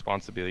take full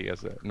responsibility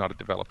as not a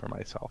developer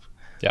myself.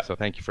 Yeah. So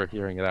thank you for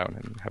hearing it out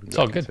and having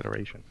that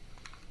consideration.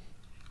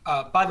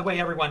 By the way,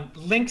 everyone,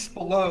 links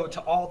below to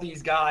all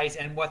these guys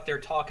and what they're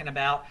talking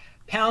about.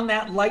 Pound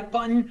that like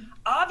button.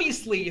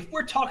 Obviously, if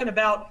we're talking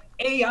about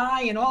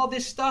AI and all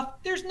this stuff,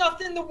 there's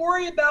nothing to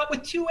worry about with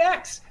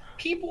 2X.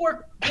 People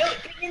are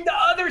getting into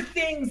other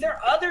things. There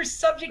are other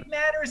subject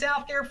matters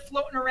out there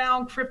floating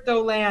around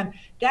crypto land.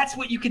 That's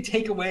what you could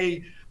take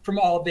away from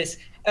all of this.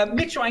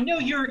 Mitchell, I know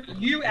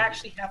you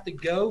actually have to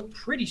go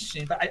pretty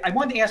soon, but I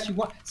wanted to ask you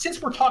one.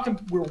 Since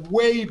we're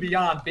way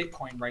beyond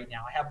Bitcoin right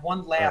now, I have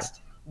one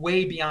last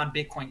way beyond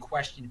Bitcoin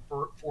question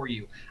for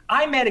you.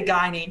 I met a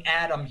guy named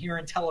Adam here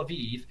in Tel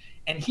Aviv,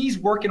 and he's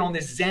working on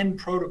this Zen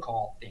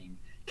protocol thing.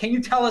 Can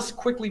you tell us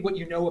quickly what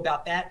you know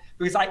about that?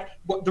 Because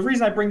the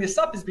reason I bring this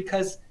up is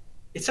because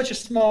it's such a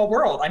small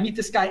world. I meet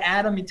this guy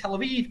Adam in Tel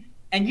Aviv,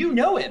 and you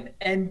know him,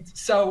 and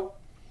so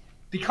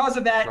because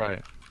of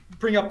that,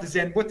 bring up the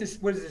Zen. What is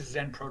this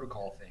Zen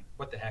protocol thing?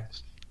 What the heck?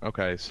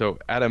 Okay, so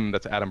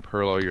that's Adam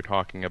Perlow you're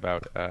talking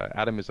about.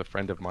 Adam is a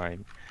friend of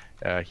mine.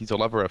 He's a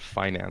lover of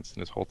finance, and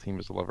his whole team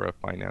is a lover of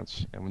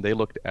finance. And when they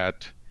looked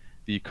at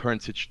the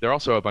current situation, they're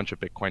also a bunch of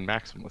Bitcoin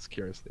maximalists,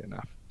 curiously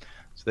enough.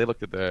 So they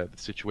looked at the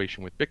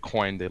situation with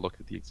Bitcoin. They looked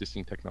at the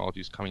existing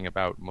technologies coming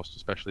about. Most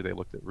especially, they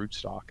looked at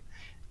Rootstock,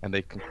 and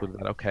they concluded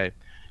that, okay,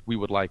 we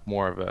would like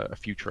more of a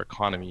future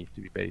economy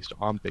to be based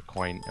on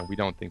Bitcoin, and we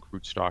don't think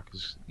Rootstock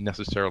is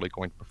necessarily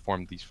going to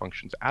perform these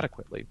functions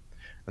adequately.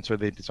 And so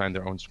they designed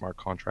their own smart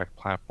contract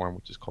platform,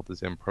 which is called the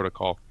Zen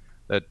protocol,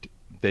 that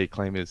they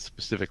claim is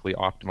specifically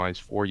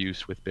optimized for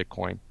use with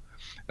Bitcoin.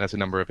 And has a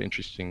number of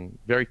interesting,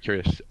 very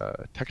curious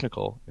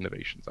technical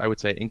innovations. I would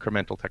say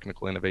incremental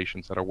technical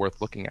innovations that are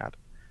worth looking at.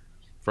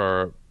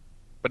 But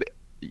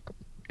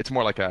it's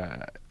more like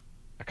a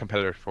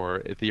competitor for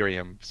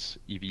Ethereum's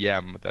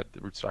EVM that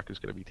the Rootstock is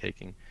going to be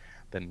taking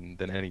than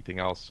anything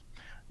else.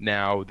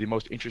 Now, the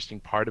most interesting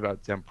part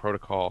about Zen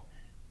protocol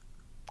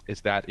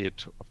is that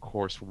it, of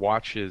course,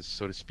 watches,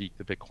 so to speak,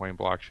 the Bitcoin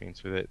blockchain,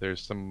 so that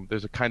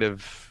there's a kind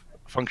of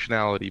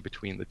functionality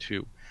between the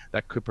two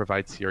that could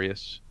provide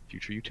serious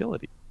future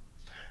utility.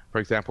 For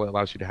example, it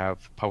allows you to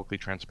have publicly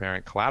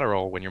transparent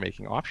collateral when you're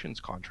making options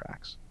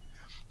contracts.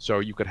 So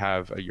you could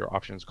have your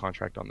options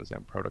contract on the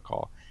Zen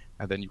protocol,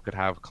 and then you could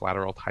have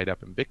collateral tied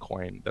up in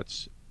Bitcoin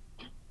that's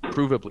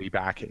provably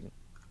backing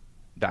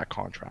that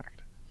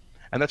contract.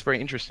 And that's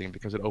very interesting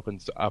because it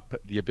opens up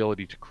the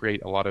ability to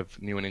create a lot of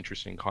new and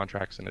interesting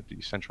contracts in a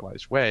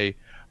decentralized way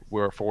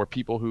for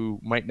people who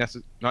might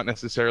not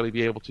necessarily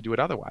be able to do it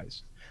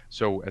otherwise.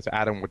 So as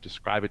Adam would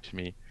describe it to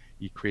me,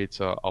 he creates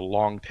a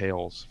long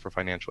tails for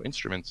financial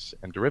instruments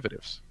and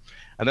derivatives.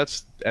 And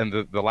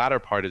the latter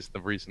part is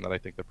the reason that I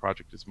think the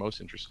project is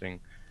most interesting.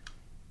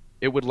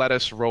 It would let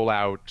us roll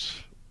out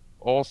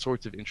all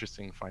sorts of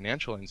interesting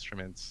financial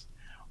instruments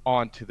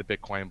onto the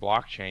Bitcoin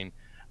blockchain.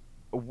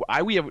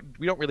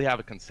 We don't really have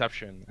a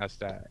conception as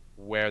to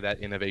where that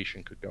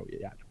innovation could go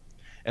yet.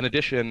 In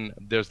addition,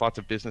 there's lots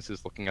of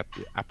businesses looking at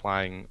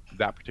applying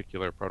that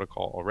particular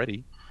protocol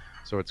already,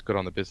 so it's good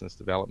on the business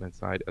development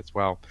side as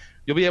well.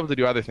 You'll be able to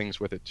do other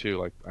things with it too,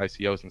 like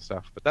ICOs and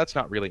stuff, but that's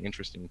not really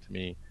interesting to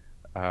me.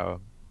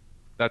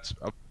 That's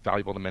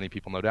valuable to many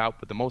people, no doubt,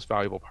 but the most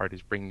valuable part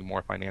is bringing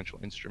more financial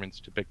instruments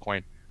to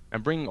Bitcoin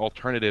and bringing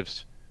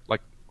alternatives,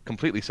 like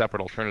completely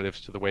separate alternatives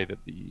to the way that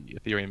the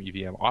Ethereum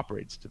EVM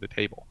operates, to the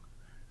table.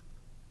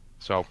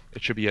 So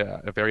it should be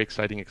a very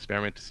exciting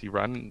experiment to see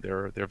run.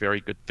 They're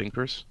very good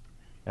thinkers,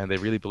 and they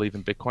really believe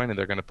in Bitcoin, and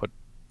they're going to put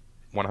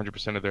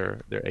 100% of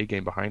their A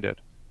game behind it.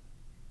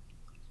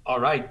 All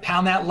right,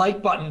 pound that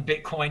like button,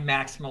 Bitcoin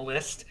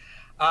maximalist.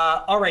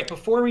 All right,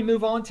 before we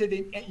move on to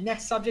the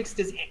next subjects,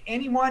 does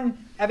anyone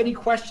have any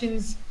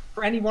questions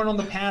for anyone on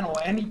the panel?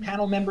 Any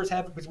panel members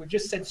have? Because we've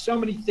just said so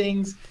many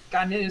things,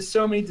 gotten into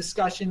so many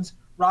discussions.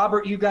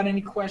 Robert, you got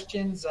any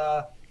questions?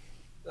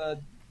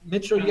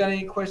 Mitchell, you got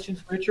any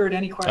questions? Richard,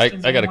 any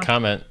questions? I got a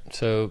comment.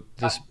 So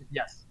this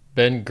yes.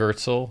 Ben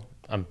Goertzel,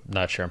 I'm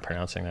not sure I'm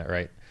pronouncing that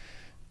right.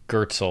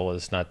 Goertzel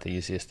is not the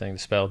easiest thing to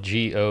spell.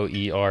 Goertzel.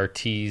 He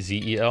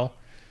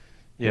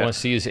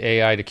wants to use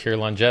AI to cure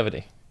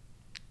longevity.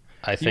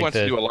 He wants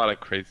to do a lot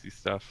of crazy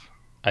stuff.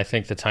 I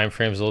think the time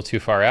frame is a little too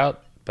far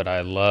out, but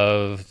I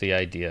love the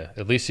idea.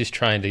 At least he's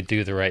trying to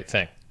do the right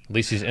thing. At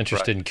least he's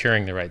interested in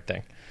curing the right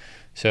thing.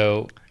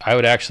 So I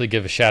would actually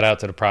give a shout out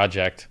to the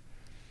project.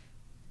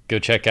 Go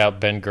check out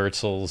Ben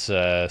Goertzel's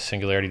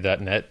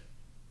Singularity.net.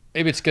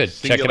 Maybe it's good.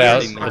 Check it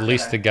out. At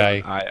least the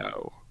guy.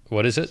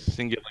 What is it?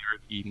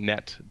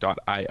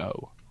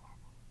 SingularityNet.io.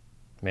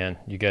 Man,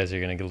 you guys are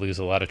going to lose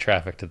a lot of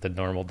traffic to the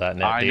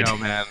normal.net. I know,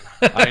 man.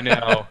 I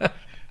know.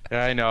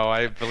 I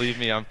know. Believe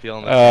me, I'm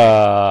feeling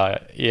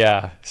it.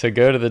 Yeah. So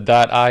go to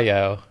the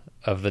 .io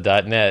of the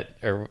 .net,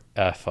 or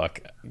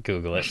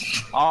Google it.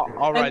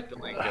 I'll write the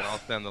link and I'll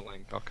send the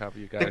link. I'll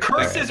copy you guys. The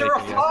curses are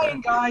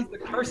flying, guys. The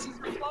curses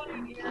are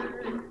flying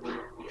here.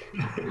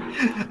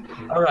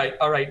 All right.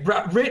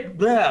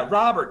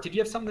 Robert, did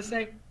you have something to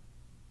say?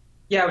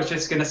 Yeah, I was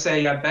just gonna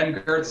say Ben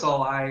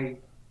Goertzel. I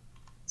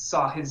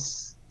saw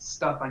his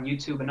stuff on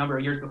YouTube a number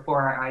of years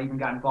before I even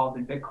got involved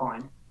in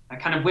Bitcoin. I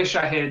kind of wish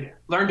I had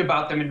learned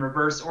about them in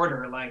reverse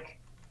order, like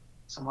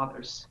some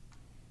others.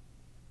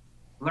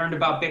 Learned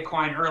about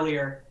Bitcoin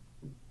earlier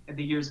in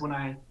the years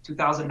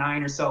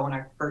 2009 or so, when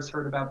I first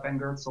heard about Ben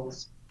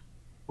Goertzel's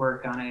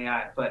work on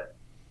AI. But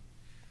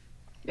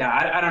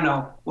yeah, I don't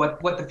know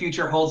what the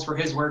future holds for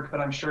his work, but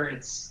I'm sure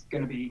it's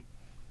going to be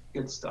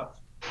good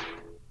stuff.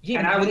 Yeah,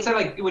 and I would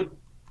say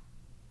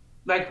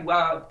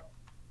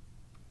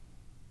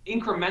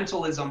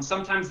incrementalism.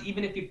 Sometimes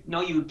even if you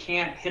know you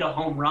can't hit a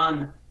home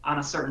run on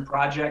a certain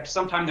project,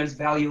 sometimes there's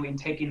value in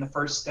taking the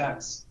first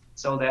steps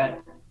so that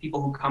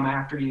people who come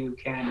after you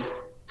can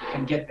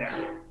get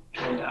there.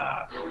 And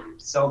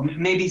so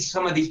maybe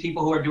some of these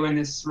people who are doing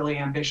this really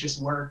ambitious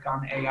work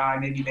on AI,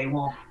 maybe they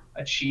won't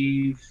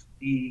achieve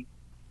the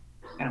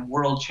kind of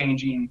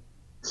world-changing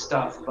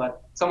stuff,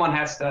 but someone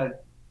has to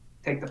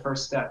take the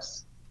first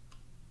steps.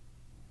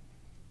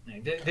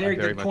 Very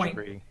good point.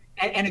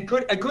 And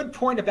a good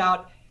point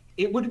about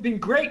it would have been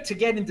great to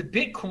get into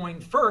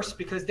Bitcoin first,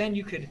 because then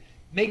you could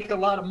make a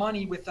lot of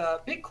money with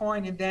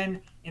Bitcoin and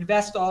then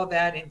invest all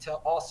that into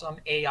awesome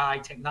AI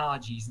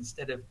technologies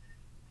instead of,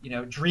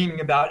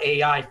 dreaming about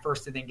AI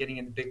first and then getting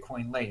into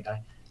Bitcoin late.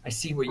 I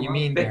see what you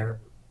mean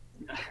there.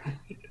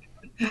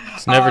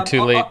 It's never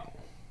too late.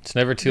 It's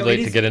never too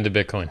late to get into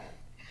Bitcoin.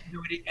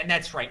 And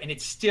that's right. And it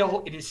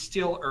is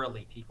still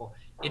early, people.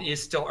 It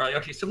is still early.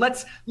 Okay, so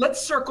let's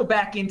circle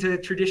back into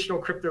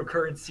traditional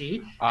cryptocurrency.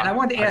 And I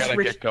wanted to ask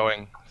Rich. Get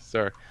going,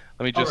 sir.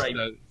 Let me just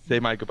say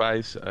my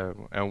goodbyes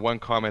and one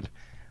comment.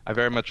 I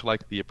very much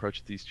like the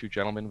approach of these two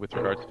gentlemen with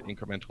regards to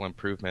incremental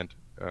improvement.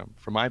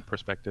 From my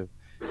perspective,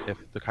 if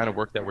the kind of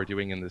work that we're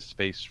doing in this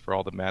space for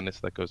all the madness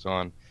that goes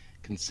on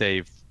can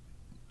save,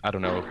 the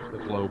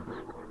globe,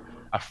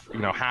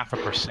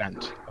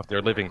 0.5% of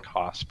their living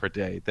costs per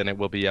day, then it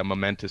will be a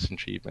momentous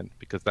achievement,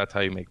 because that's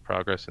how you make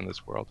progress in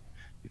this world.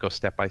 You go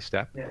step by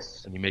step,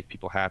 and you make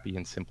people happy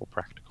in simple,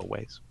 practical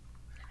ways.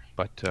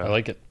 But I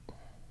like it.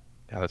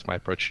 Yeah, that's my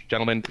approach.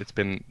 Gentlemen, it's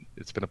been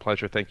a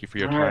pleasure. Thank you for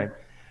your All right. time.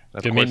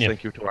 And Good of course, meeting you.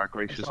 thank you to our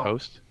gracious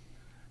host.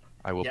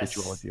 I will bid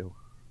you all adieu.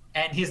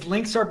 And his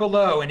links are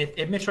below. And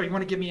if Mitchell, you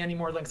want to give me any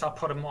more links, I'll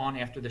put them on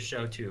after the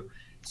show too.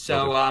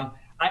 So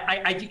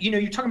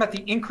you're talking about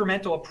the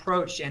incremental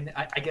approach, and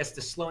I guess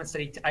the slow and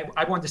steady.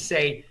 I wanted to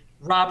say,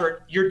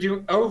 Robert, you're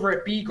doing over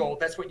at Beagold.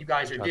 That's what you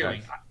guys are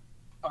doing.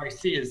 All I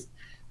see is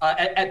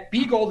at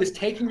Beagold is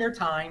taking their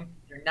time.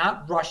 They're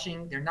not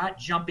rushing. They're not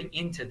jumping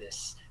into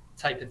this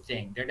type of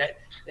thing.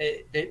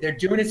 They're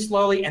doing it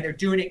slowly and they're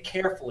doing it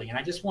carefully. And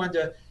I just wanted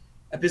to.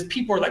 Because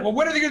people are like, well,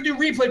 when are they going to do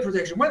replay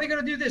protection? When are they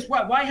going to do this?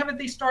 Why haven't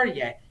they started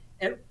yet?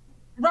 And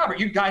Robert,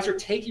 you guys are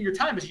taking your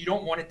time because you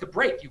don't want it to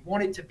break. You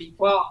want it to be,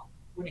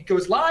 when it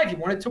goes live, you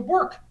want it to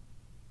work.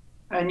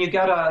 And you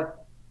got to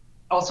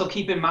also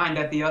keep in mind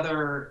that the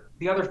other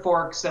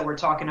forks that we're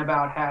talking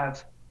about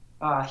have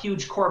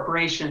huge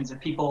corporations and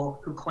people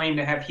who claim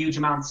to have huge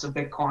amounts of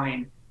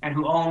Bitcoin and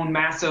who own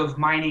massive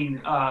mining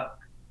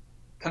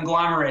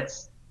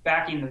conglomerates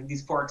backing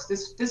these forks.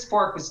 This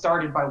fork was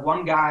started by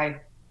one guy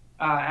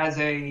as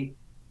a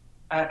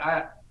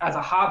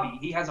hobby.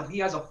 He has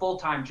a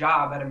full-time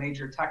job at a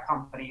major tech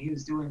company. He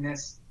was doing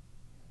this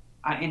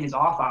in his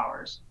off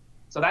hours.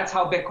 So that's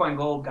how Bitcoin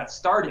Gold got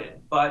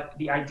started. But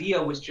the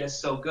idea was just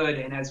so good,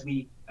 and as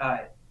we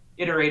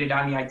iterated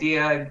on the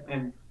idea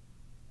and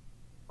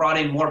brought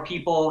in more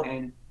people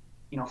and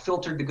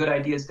filtered the good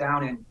ideas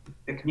down, and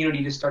the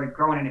community just started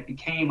growing, and it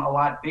became a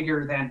lot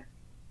bigger than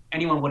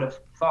anyone would have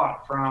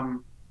thought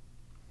from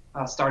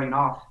starting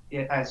off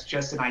as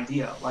just an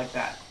idea like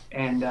that.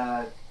 And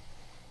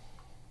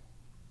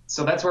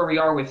so that's where we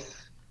are with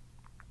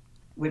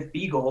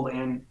Beagold,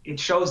 and it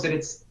shows that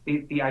it's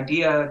the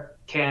idea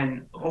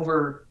can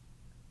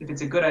if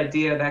it's a good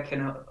idea, that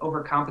can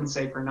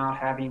overcompensate for not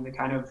having the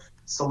kind of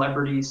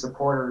celebrity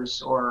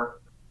supporters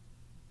or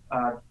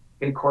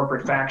big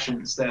corporate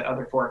factions that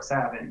other forks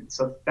have. And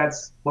so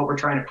that's what we're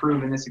trying to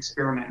prove in this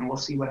experiment, and we'll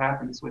see what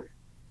happens with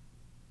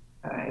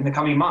in the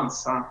coming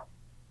months.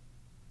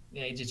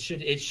 Yeah,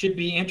 it should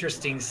be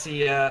interesting to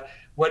see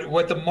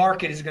what the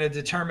market is going to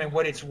determine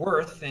what it's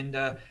worth, and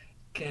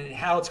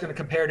how it's going to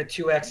compare to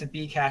 2x and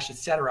Bcash, et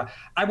cetera.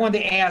 I wanted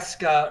to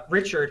ask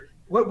Richard,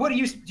 what do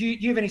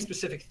you have any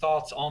specific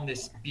thoughts on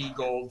this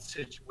Beagold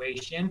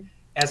situation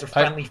as a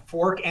friendly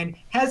fork? And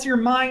has your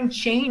mind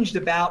changed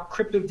about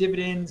crypto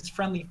dividends,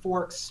 friendly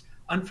forks,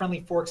 unfriendly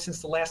forks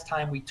since the last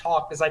time we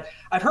talked? Because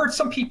I've heard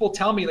some people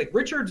tell me, like,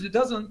 Richard he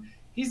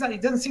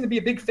doesn't seem to be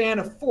a big fan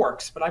of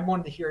forks, but I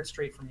wanted to hear it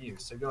straight from you.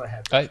 So go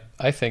ahead.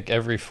 I think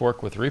every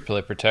fork with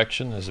replay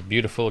protection is a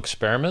beautiful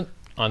experiment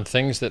on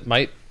things that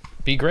might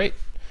be great.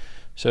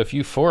 So if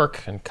you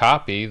fork and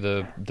copy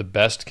the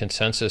best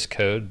consensus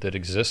code that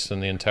exists in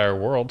the entire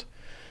world,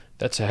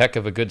 that's a heck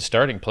of a good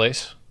starting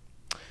place.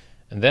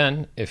 And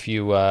then if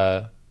you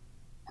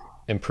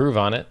improve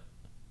on it,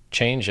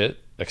 change it,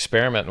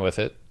 experiment with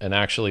it, and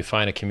actually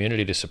find a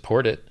community to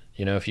support it,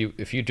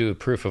 if you do a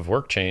proof of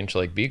work change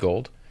like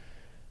Beagold,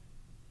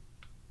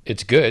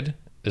 it's good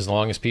as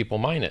long as people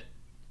mine it.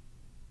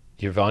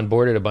 You've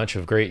onboarded a bunch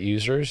of great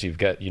users. You've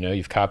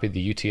copied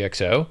the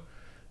UTXO,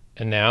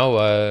 and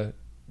now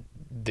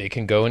they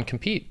can go and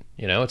compete.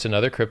 It's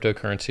another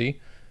cryptocurrency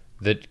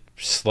that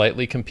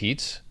slightly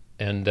competes,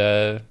 and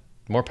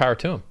more power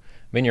to them.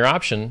 I mean, your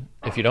option,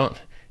 if you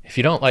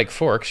don't like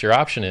forks, your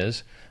option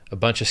is a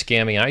bunch of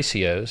scammy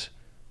ICOs,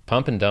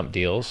 pump and dump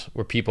deals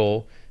where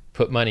people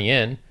put money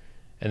in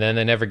and then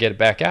they never get it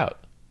back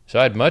out. So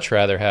I'd much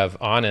rather have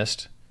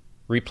honest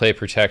replay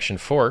protection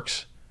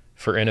forks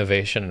for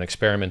innovation and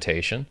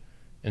experimentation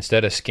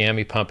instead of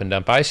scammy pump and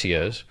dump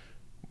ICOs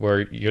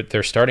where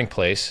their starting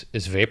place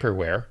is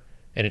vaporware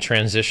and it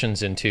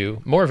transitions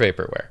into more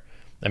vaporware.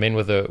 I mean,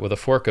 with a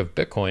fork of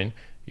Bitcoin,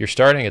 you're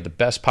starting at the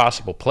best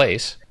possible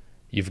place.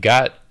 You've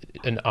got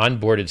an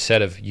onboarded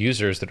set of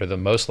users that are the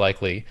most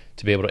likely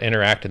to be able to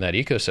interact in that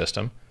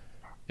ecosystem.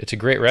 It's a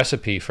great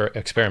recipe for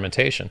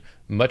experimentation,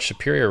 much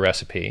superior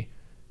recipe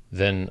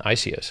than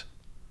ICOs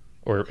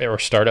or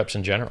startups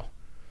in general.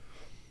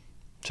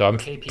 So I'm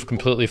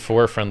completely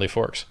for friendly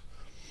forks.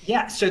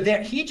 Yeah, so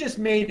he just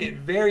made it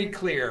very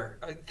clear.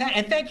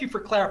 And thank you for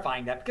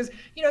clarifying that, because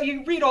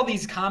you read all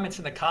these comments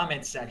in the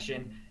comments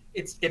section.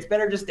 It's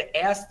better just to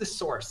ask the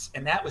source,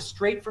 and that was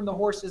straight from the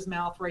horse's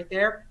mouth right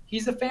there.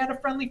 He's a fan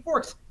of friendly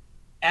forks,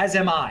 as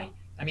am I.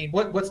 I mean,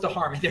 what's the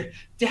harm? They're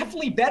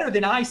definitely better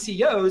than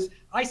ICOs.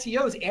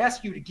 ICOs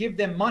ask you to give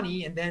them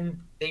money, and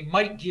then they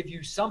might give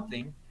you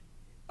something.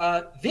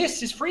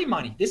 This is free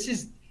money.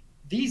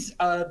 These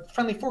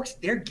friendly forks,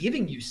 they're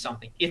giving you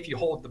something if you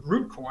hold the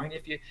root coin,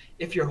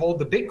 if you hold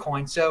the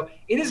Bitcoin. So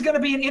it is going to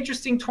be an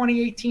interesting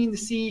 2018 to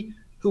see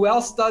who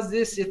else does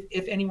this,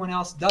 if anyone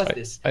else does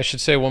this. I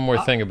should say one more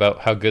thing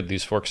about how good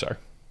these forks are.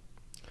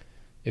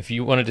 If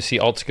you wanted to see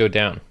alts go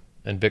down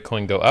and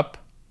Bitcoin go up,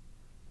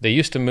 they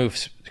used to move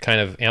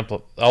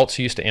alts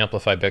used to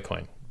amplify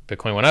Bitcoin.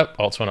 Bitcoin went up,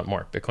 alts went up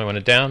more. Bitcoin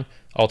went down,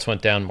 alts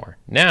went down more.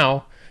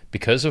 Now,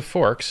 because of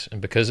forks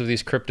and because of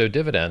these crypto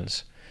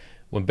dividends,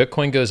 when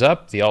Bitcoin goes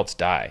up, the alts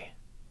die.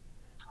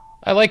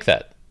 I like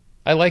that.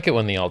 I like it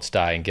when the alts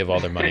die and give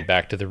all their money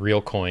back to the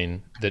real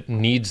coin that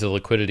needs the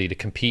liquidity to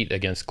compete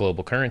against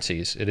global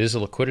currencies. It is a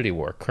liquidity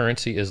war.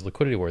 Currency is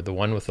liquidity war. The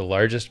one with the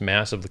largest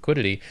mass of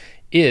liquidity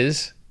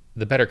is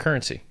the better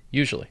currency,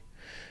 usually.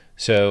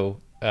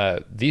 So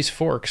these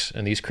forks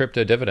and these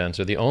crypto dividends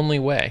are the only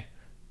way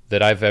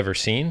that I've ever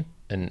seen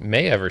and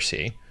may ever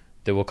see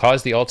that will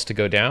cause the alts to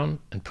go down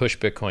and push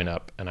Bitcoin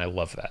up, and I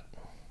love that.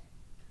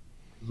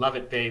 Love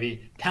it,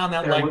 baby. Pound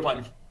that like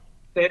button.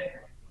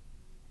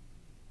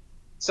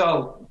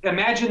 So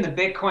imagine the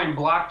Bitcoin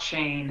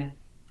blockchain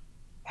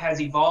has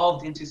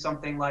evolved into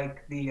something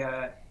like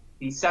the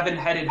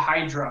seven-headed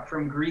Hydra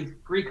from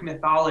Greek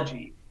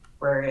mythology,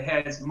 where it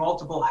has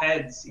multiple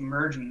heads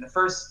emerging. The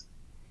first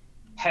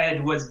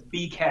head was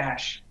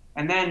Bcash,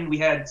 and then we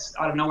had,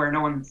 out of nowhere,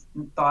 no one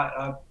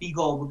thought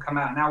Beagle would come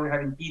out. Now we're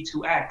having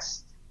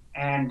B2X,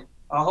 and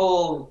a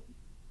whole,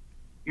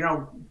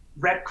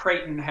 Rhett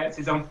Creighton has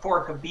his own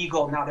fork of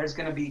Beagle. Now there's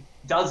going to be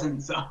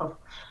dozens of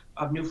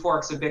new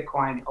forks of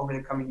Bitcoin over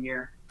the coming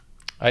year.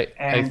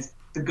 The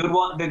good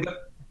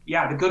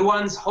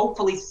ones,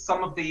 hopefully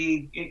some of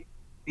the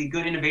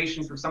good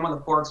innovations from some of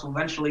the forks will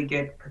eventually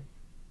get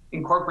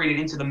incorporated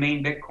into the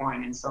main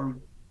Bitcoin in some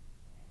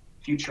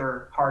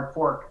future hard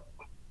fork.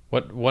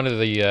 One of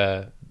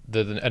the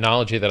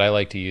analogy that I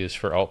like to use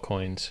for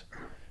altcoins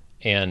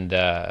and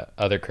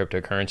other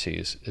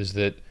cryptocurrencies is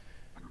that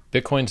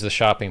Bitcoin's the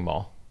shopping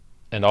mall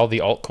and all the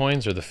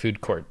altcoins are the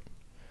food court.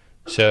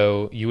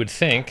 So you would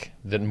think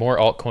that more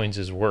altcoins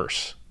is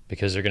worse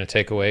because they're going to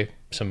take away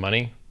some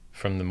money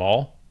from the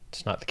mall.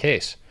 It's not the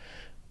case.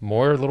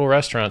 More little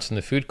restaurants in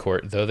the food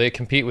court, though they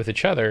compete with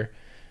each other,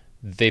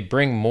 they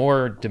bring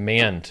more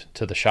demand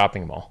to the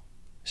shopping mall.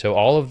 So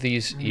all of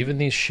these, even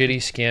these shitty,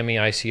 scammy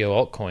ICO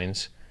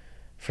altcoins,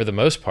 for the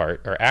most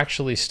part, are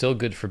actually still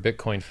good for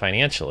Bitcoin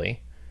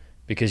financially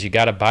because you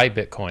got to buy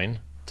Bitcoin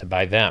to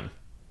buy them.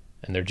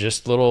 And they're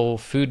just little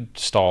food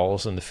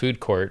stalls in the food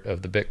court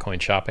of the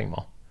Bitcoin shopping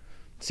mall.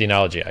 It's the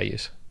analogy I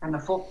use. And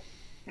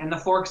the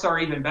forks are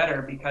even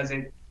better because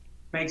it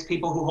makes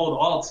people who hold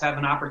alts have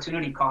an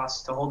opportunity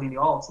cost to holding the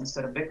alts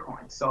instead of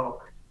Bitcoin.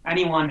 So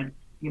anyone,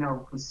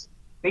 who's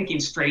thinking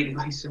straight, at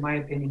least in my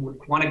opinion, would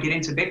want to get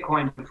into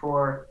Bitcoin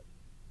before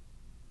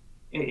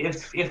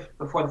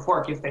the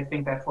fork, if they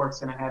think that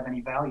fork's going to have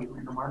any value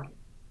in the market.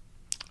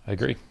 I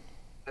agree.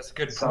 That's a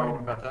good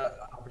point about the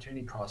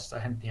opportunity cost.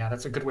 Yeah,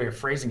 that's a good way of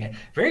phrasing it.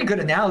 Very good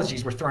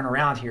analogies were thrown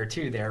around here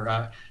too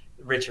there,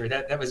 Richard.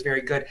 That was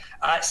very good.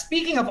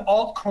 Speaking of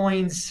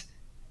altcoins,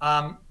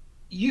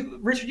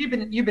 Richard,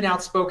 you've been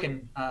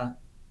outspoken,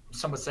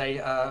 some would say,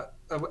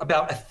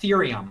 about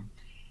Ethereum.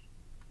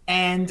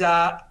 And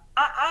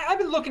I've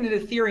been looking at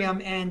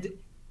Ethereum, and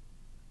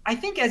I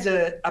think as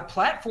a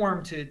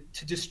platform to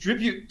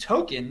distribute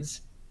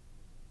tokens,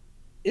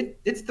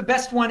 it's the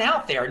best one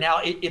out there.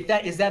 Now,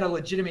 is that a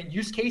legitimate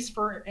use case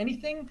for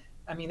anything?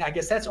 I mean, I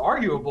guess that's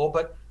arguable,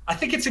 but I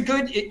think it's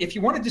if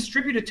you want to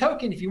distribute a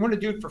token, if you want to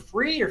do it for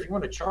free, or if you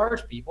want to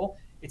charge people,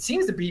 it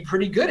seems to be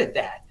pretty good at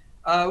that.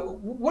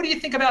 What do you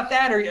think about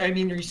that? Are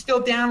you still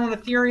down on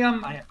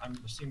Ethereum? I'm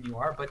assuming you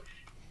are, but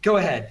go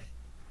ahead.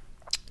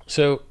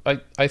 So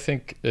I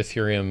think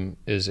Ethereum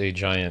is a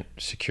giant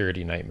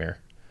security nightmare.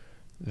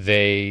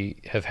 They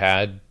have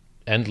had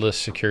endless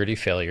security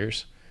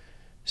failures.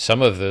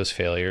 Some of those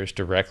failures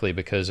directly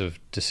because of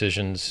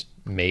decisions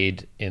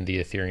made in the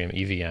Ethereum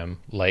EVM,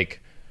 like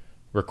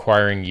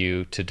requiring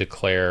you to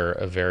declare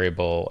a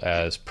variable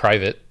as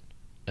private,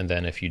 and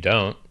then if you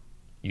don't,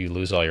 you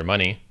lose all your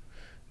money,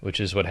 which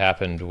is what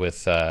happened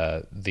with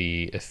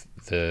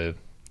the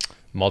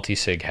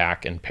multi-sig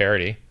hack and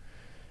Parity.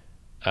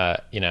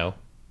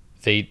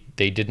 They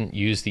didn't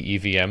use the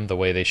EVM the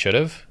way they should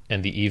have,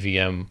 and the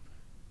EVM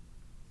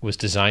was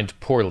designed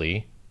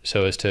poorly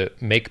so as to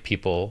make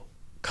people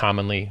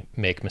commonly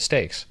make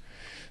mistakes.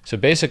 So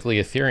basically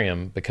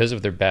Ethereum, because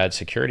of their bad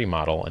security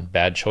model and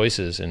bad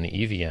choices in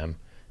the EVM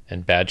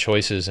and bad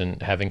choices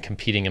in having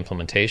competing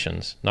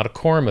implementations, not a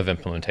quorum of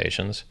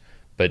implementations,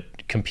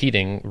 but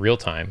competing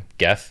real-time,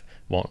 Geth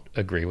won't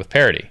agree with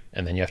Parity,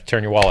 and then you have to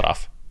turn your wallet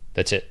off.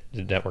 That's it.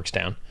 The network's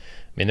down.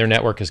 I mean, their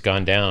network has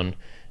gone down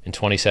in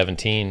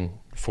 2017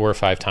 4 or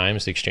 5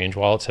 times. The exchange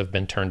wallets have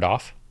been turned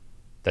off.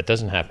 That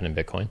doesn't happen in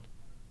Bitcoin.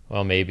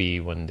 Well, maybe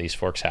when these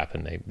forks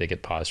happen, they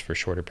get paused for a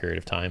shorter period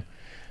of time.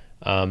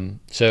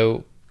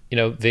 So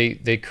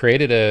they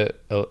created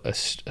a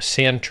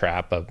sand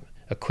trap,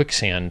 a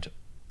quicksand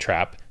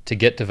trap to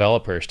get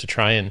developers to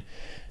try and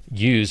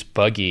use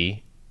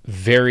buggy,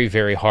 very,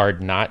 very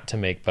hard not to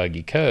make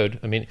buggy code.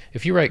 I mean,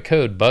 if you write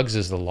code, bugs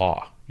is the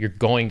law. You're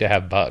going to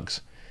have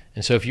bugs.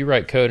 And so if you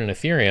write code in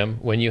Ethereum,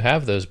 when you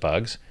have those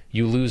bugs,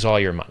 you lose all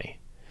your money.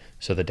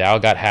 So the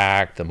DAO got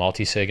hacked, the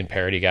multi-sig and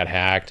Parity got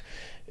hacked.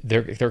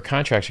 Their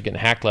contracts are getting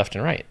hacked left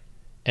and right.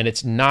 And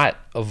it's not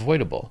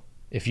avoidable.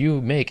 If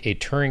you make a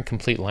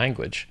Turing-complete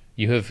language,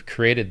 you have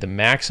created the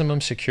maximum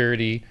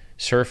security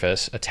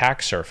surface,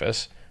 attack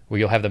surface, where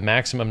you'll have the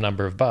maximum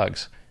number of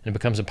bugs, and it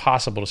becomes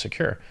impossible to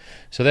secure.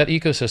 So that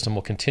ecosystem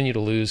will continue to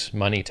lose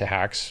money to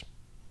hacks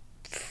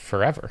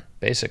forever,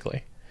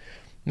 basically.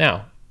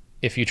 Now,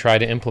 if you try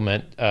to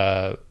implement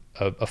a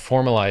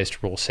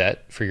formalized rule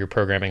set for your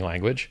programming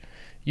language,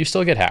 you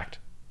still get hacked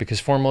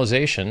because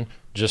formalization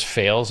just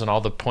fails, and all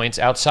the points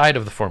outside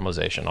of the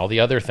formalization, all the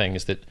other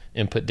things that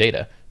input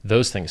data,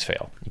 those things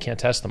fail. You can't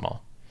test them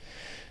all.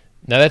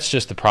 Now that's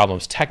just the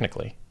problems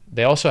technically.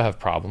 They also have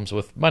problems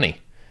with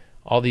money.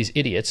 All these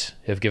idiots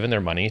have given their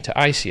money to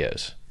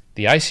ICOs.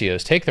 The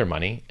ICOs take their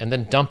money and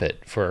then dump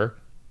it for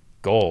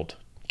gold,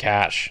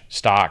 cash,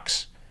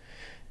 stocks.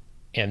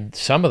 And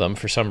some of them,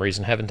 for some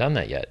reason, haven't done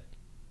that yet.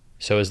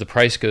 So as the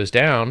price goes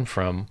down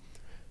from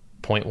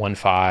 0.15,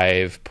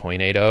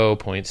 0.80,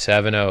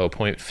 0.70,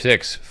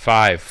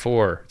 0.65,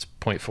 4, it's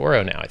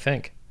 0.40 now, I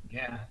think.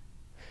 Yeah.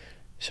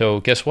 So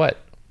guess what?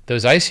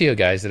 Those ICO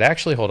guys that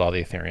actually hold all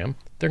the Ethereum,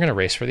 they're going to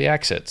race for the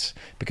exits,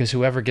 because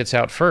whoever gets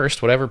out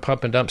first, whatever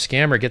pump and dump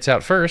scammer gets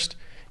out first,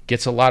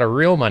 gets a lot of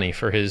real money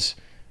for his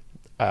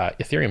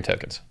Ethereum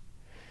tokens.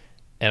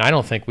 And I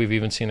don't think we've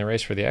even seen the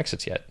race for the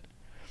exits yet.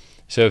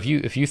 So if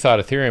you thought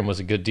Ethereum was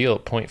a good deal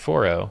at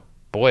 0.40,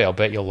 boy, I'll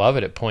bet you'll love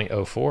it at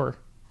 0.04,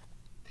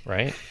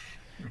 right?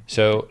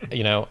 So,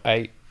 you know,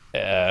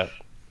 now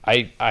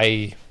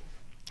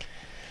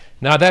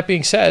that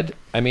being said,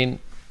 I mean,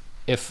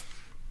 if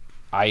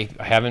I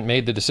haven't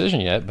made the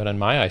decision yet, but on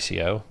my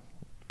ICO,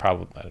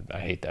 probably, I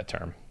hate that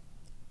term.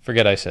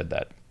 Forget I said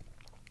that.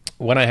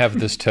 When I have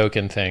this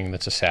token thing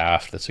that's a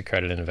SAFT, that's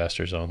accredited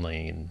investors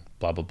only, and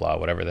blah, blah, blah,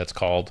 whatever that's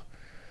called.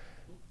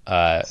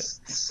 Yeah,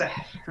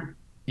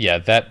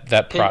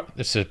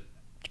 it's a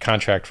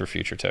contract for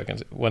future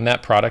tokens. When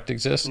that product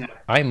exists, yeah,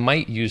 I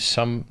might use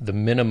the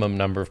minimum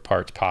number of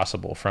parts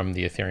possible from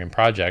the Ethereum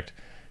project,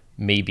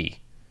 maybe.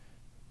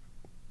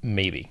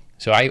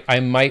 So I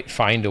might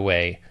find a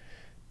way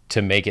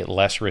to make it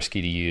less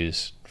risky to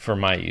use for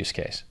my use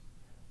case.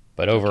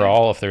 But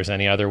overall, if there's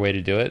any other way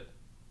to do it,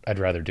 I'd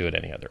rather do it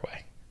any other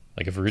way.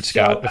 Like if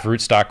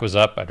Rootstock was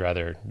up, I'd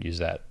rather use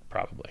that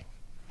probably.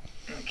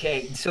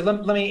 Okay, so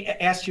let me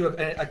ask you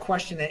a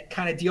question that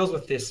kind of deals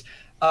with this.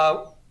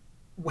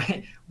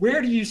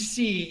 Where do you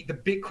see the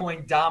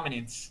Bitcoin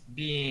dominance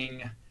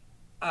being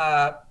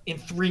in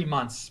 3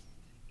 months?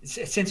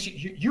 Since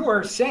you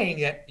are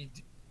saying that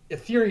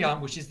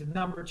Ethereum, which is the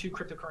number 2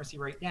 cryptocurrency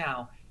right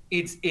now,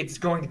 it's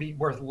going to be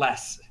worth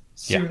less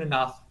soon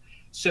enough.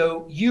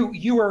 So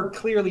you are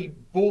clearly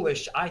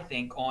bullish, I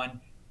think, on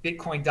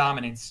Bitcoin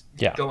dominance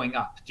going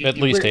up. At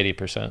least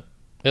 80%.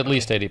 At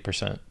least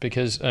 80%.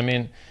 Because, I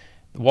mean,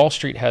 Wall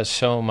Street has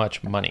so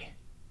much money,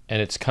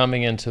 and it's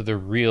coming into the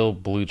real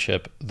blue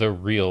chip, the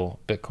real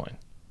Bitcoin.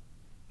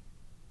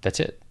 That's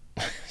it.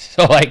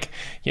 So, like,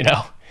 you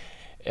know,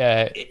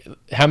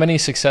 how many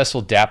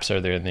successful dApps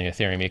are there in the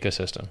Ethereum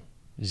ecosystem?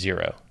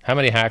 0. How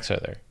many hacks are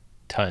there?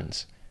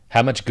 Tons.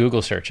 How much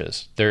Google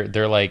searches?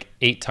 They're like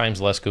 8 times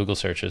less Google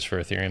searches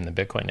for Ethereum than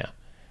Bitcoin now.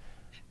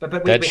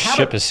 But that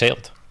ship has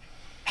sailed.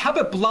 How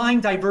about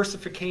blind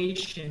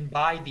diversification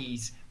by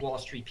these Wall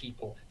Street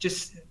people?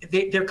 Just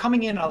they're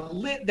coming in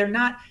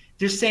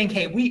they're saying,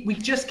 hey, we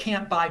just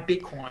can't buy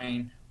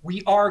Bitcoin.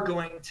 We are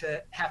going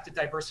to have to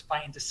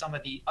diversify into some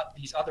of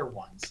these other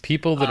ones.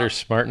 People that are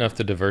smart enough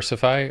to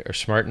diversify are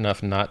smart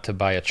enough not to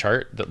buy a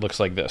chart that looks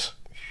like this.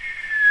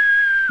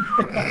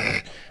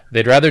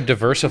 They'd rather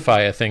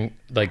diversify a thing,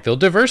 like they'll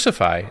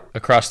diversify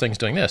across things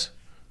doing this,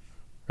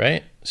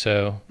 right?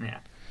 So yeah.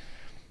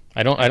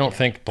 I don't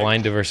think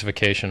blind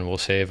diversification will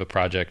save a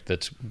project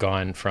that's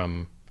gone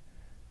from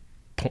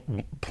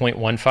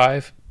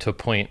 0.15 to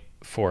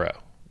 0.40.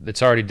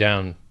 It's already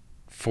down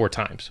 4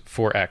 times,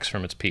 4x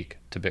from its peak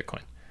to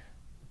Bitcoin.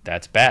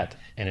 That's bad,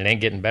 and it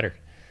ain't getting better.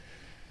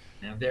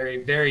 Yeah,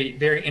 very, very,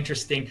 very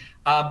interesting.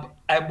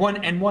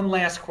 One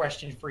last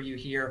question for you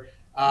here.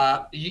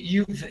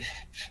 You've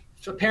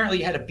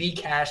apparently had a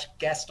Bcash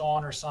guest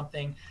on or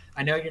something.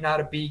 I know you're not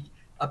a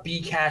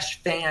Bcash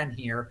fan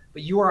here,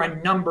 but you are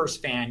a numbers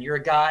fan. You're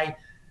a guy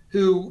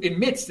who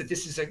admits that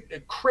this is a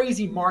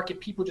crazy market.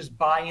 People just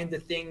buy into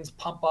things,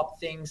 pump up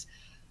things.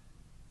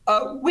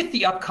 With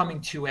the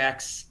upcoming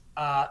 2x,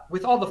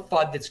 with all the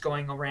FUD that's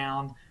going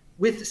around,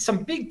 with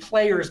some big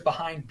players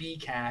behind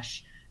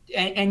Bcash,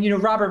 and you know,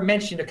 Robert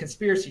mentioned a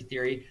conspiracy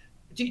theory.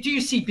 Do you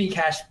see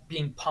Bcash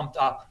being pumped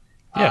up?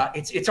 Yeah.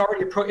 It's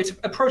already it's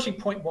approaching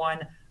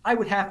 0.1. I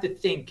would have to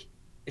think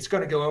it's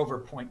going to go over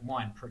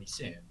 0.1 pretty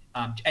soon.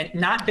 And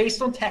not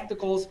based on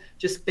technicals,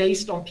 just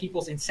based on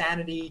people's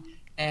insanity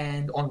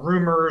and on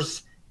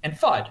rumors and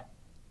FUD.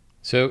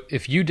 So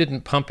if you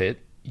didn't pump it,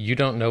 you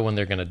don't know when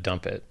they're going to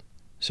dump it.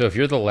 So if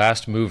you're the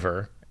last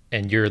mover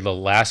and you're the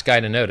last guy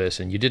to notice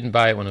and you didn't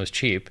buy it when it was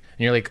cheap, and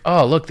you're like,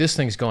 oh, look, this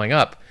thing's going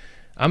up,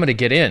 I'm going to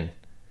get in.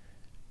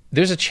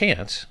 There's a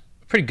chance,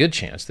 a pretty good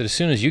chance, that as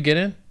soon as you get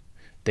in,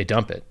 they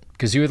dump it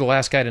because you were the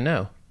last guy to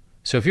know.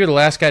 So if you're the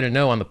last guy to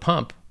know on the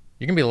pump,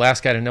 you're going to be the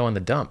last guy to know on the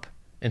dump.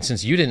 And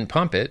since you didn't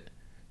pump it,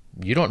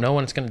 you don't know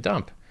when it's going to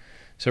dump.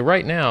 So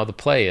right now, the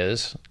play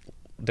is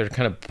they're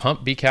kind of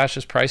pump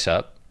Bcash's price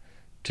up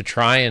to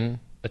try and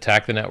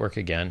attack the network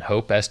again,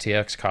 hope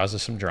STX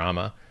causes some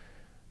drama,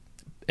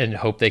 and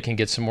hope they can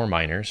get some more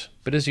miners.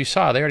 But as you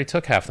saw, they already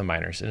took half the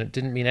miners, and it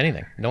didn't mean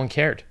anything. No one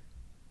cared.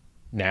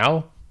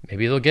 Now,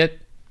 Maybe they'll get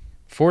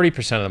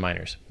 40% of the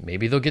miners.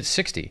 Maybe they'll get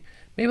 60.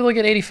 Maybe they'll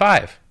get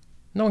 85.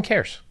 No one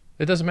cares.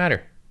 It doesn't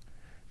matter.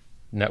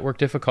 Network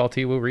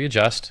difficulty will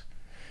readjust.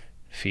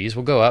 Fees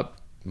will go up.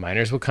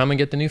 Miners will come and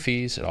get the new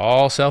fees. It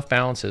all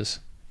self-balances.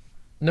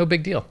 No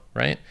big deal,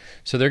 right?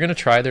 So they're going to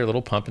try their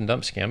little pump and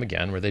dump scam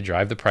again, where they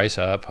drive the price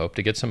up, hope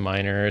to get some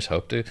miners,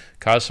 hope to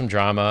cause some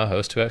drama,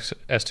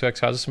 S2X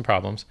causes some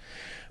problems.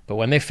 But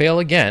when they fail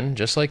again,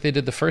 just like they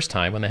did the first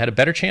time, when they had a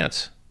better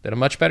chance, they had a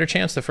much better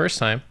chance the first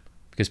time,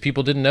 because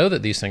people didn't know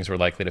that these things were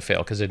likely to fail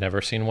because they'd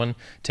never seen one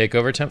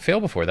takeover attempt fail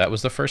before. That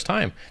was the first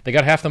time. They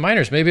got half the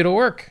miners. Maybe it'll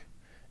work.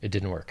 It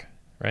didn't work,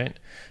 right?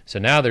 So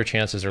now their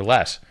chances are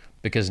less,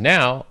 because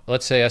now,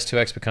 let's say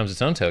S2X becomes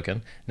its own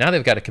token. Now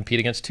they've got to compete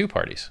against two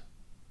parties.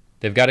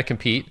 They've got to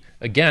compete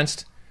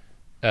against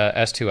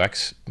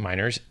S2X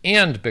miners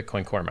and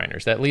Bitcoin Core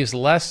miners. That leaves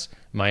less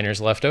miners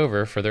left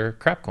over for their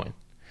crap coin.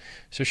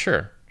 So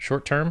sure,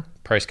 short term,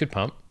 price could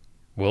pump.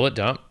 Will it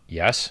dump?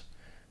 Yes.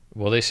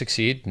 Will they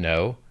succeed?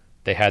 No.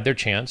 They had their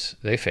chance.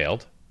 They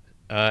failed.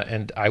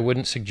 And I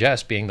wouldn't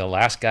suggest being the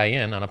last guy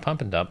in on a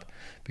pump and dump,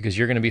 because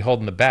you're going to be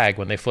holding the bag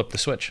when they flip the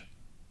switch.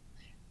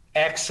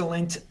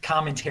 Excellent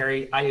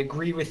commentary. I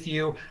agree with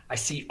you. I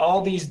see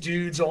all these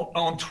dudes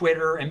on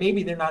Twitter, and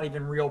maybe they're not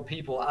even real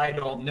people. I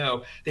don't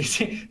know. They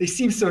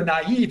seem so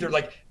naive. They're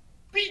like,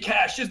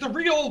 Bcash is the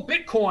real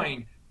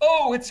Bitcoin.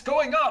 Oh, it's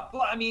going up.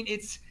 I mean,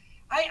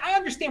 I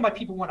understand why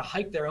people want to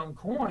hype their own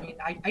coin.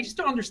 I just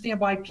don't understand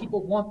why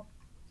people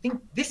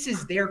think this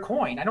is their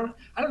coin. I don't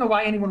know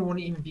why anyone would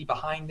even be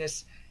behind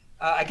this.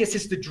 I guess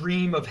it's the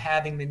dream of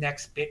having the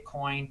next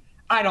Bitcoin.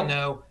 I don't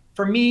know.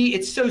 For me,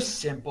 it's so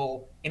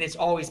simple, and it's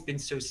always been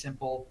so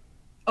simple.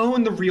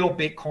 Own the real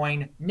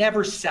Bitcoin,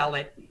 never sell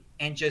it,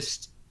 and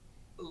just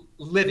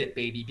live it,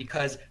 baby.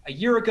 Because a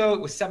year ago, it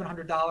was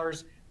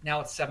 $700. Now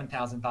it's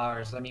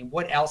 $7,000. I mean,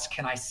 what else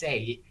can I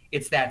say?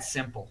 It's that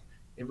simple.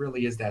 It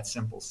really is that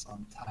simple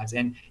sometimes.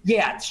 And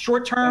yeah,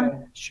 short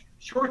term,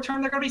 there are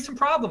going to be some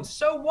problems.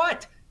 So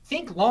what?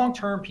 Think long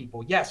term,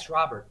 people. Yes,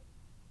 Robert.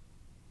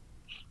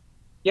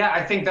 Yeah,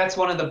 I think that's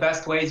one of the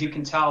best ways you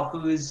can tell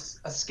who's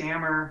a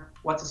scammer,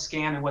 what's a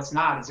scam, and what's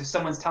not, is if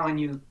someone's telling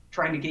you,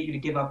 trying to get you to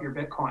give up your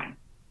Bitcoin.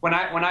 When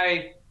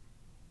I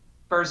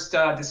first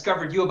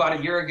discovered you about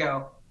a year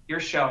ago,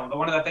 your show,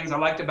 one of the things I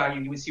liked about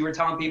you was you were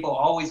telling people,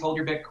 always hold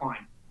your Bitcoin.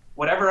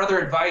 Whatever other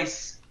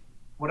advice,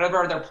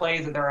 whatever other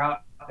plays that are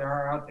out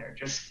there,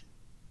 just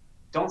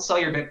don't sell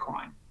your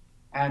Bitcoin.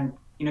 And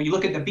you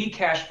look at the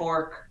Bcash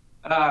fork,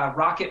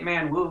 Rocket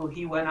Man Wu,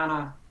 he went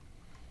on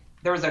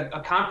there was a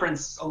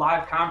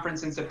live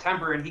conference in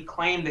September, and he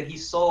claimed that he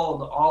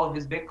sold all of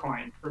his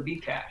Bitcoin for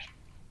Bcash.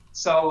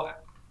 So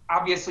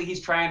obviously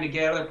he's trying to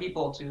get other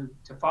people to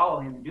follow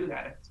him and do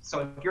that.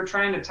 So if you're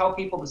trying to tell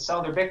people to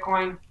sell their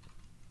Bitcoin,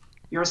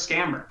 you're a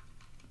scammer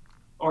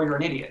or you're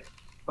an idiot.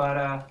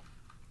 But,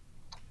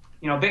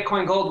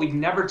 Bitcoin Gold, we've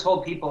never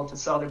told people to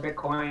sell their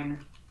Bitcoin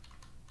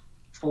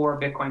for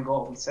Bitcoin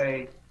Gold.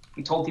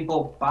 We told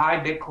people buy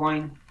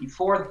Bitcoin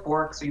before the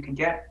fork so you can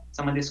get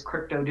some of this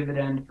crypto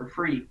dividend for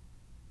free.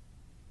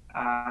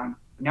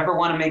 Never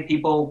want to make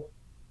people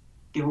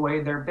give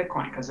away their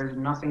Bitcoin, because there's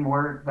nothing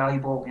more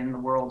valuable in the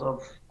world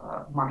of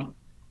money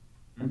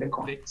than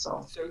Bitcoin.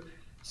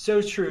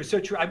 So true.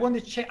 I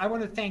want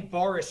to thank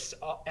Boris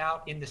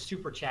out in the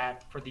super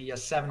chat for the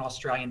 $7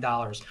 Australian.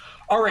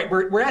 All right,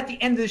 we're at the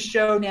end of the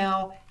show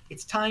now.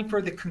 It's time for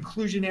the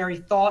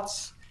conclusionary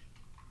thoughts.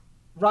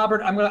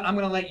 Robert, I'm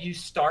gonna let you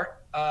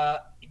start.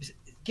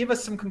 Give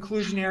us some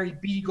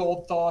conclusionary B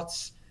Gold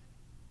thoughts.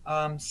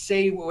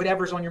 Say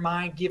whatever's on your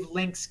mind, give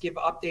links, give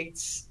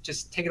updates,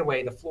 just take it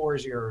away. The floor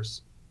is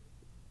yours.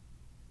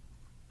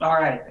 All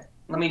right.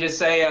 Let me just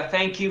say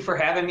thank you for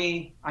having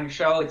me on your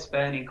show. It's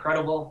been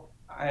incredible.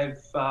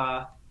 I've,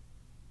 the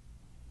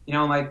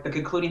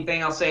concluding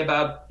thing I'll say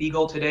about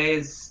Beagle today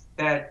is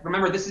that,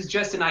 remember, this is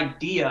just an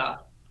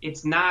idea.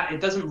 It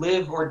doesn't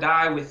live or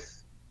die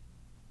with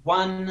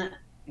one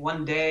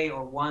day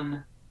or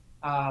one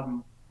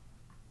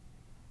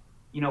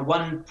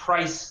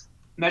price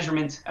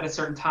measurement at a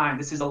certain time.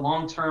 This is a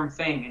long-term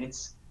thing, and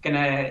it's going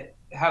to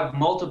have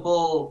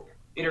multiple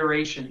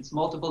iterations,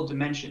 multiple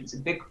dimensions.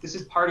 This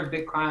is part of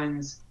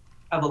Bitcoin's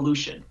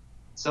evolution.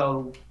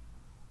 So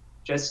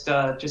just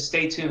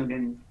stay tuned.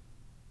 And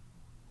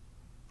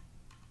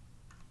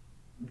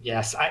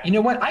yes, I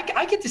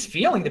get this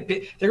feeling that there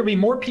are going to be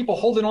more people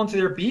holding on to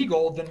their B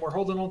Gold than we're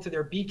holding on to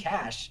their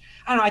Bcash.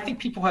 I don't know. I think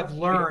people have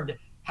learned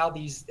how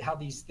these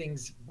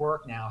things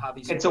work now.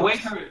 It's a way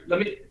for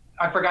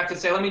I forgot to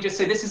say, let me just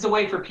say, this is a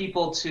way for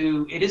people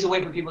to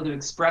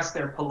express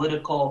their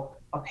political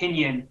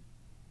opinion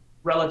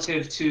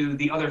relative to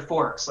the other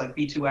forks like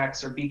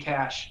B2X or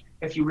Bcash.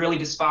 If you really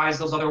despise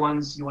those other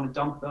ones, you want to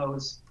dump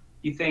those.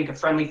 You think a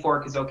friendly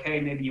fork is okay,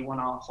 maybe you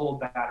want to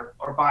hold that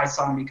or buy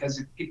some, because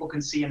if people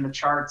can see in the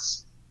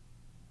charts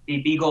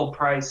the B Gold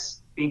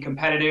price being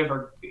competitive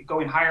or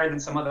going higher than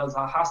some of those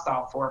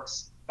hostile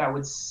forks, that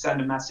would send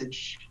a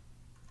message,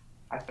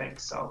 I think.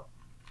 So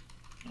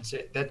That's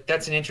it.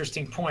 That's an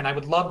interesting point. I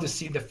would love to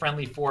see the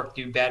friendly fork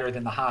do better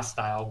than the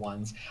hostile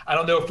ones. I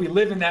don't know if we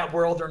live in that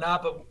world or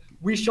not, but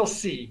we shall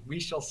see. We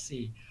shall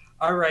see.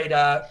 All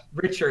right,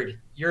 Richard,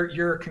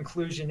 your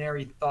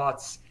conclusionary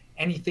thoughts.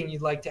 Anything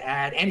you'd like to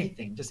add?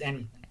 Anything, just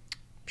anything.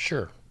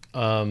 Sure.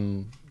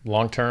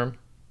 Long term,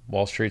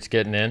 Wall Street's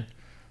getting in.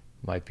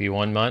 Might be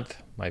 1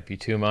 month, might be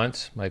 2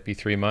 months, might be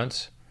 3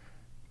 months.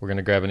 We're going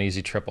to grab an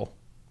easy triple.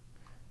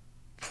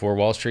 Before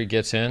Wall Street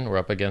gets in, we're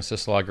up against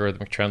this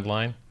logarithmic trend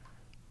line.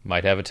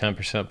 Might have a 10%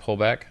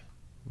 pullback,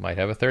 might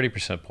have a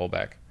 30%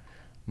 pullback,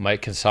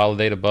 might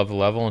consolidate above the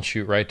level and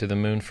shoot right to the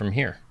moon from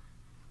here.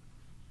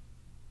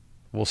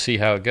 We'll see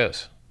how it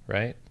goes,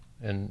 right?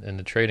 In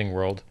the trading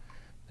world,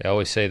 they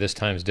always say this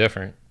time's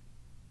different.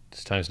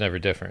 This time's never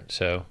different.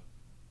 So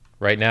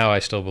right now, I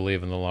still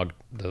believe in the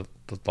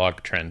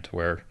log trend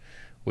where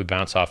we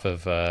bounce off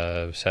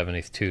of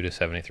 72 to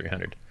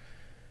 7,300,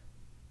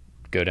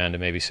 go down to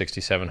maybe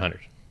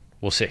 6,700.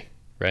 We'll see,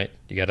 right?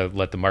 You got to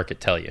let the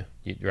market tell you.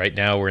 Right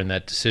now, we're in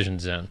that decision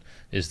zone.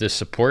 Is this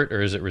support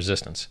or is it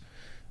resistance?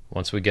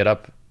 Once we get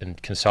up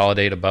and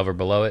consolidate above or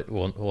below it,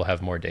 we'll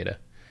have more data.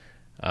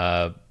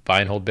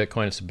 Buy and hold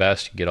Bitcoin, it's the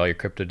best. You get all your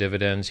crypto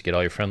dividends, you get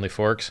all your friendly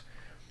forks.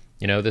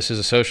 You know, this is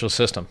a social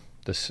system.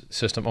 This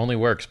system only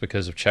works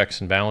because of checks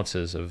and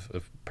balances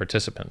of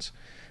participants.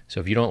 So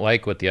if you don't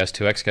like what the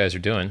S2X guys are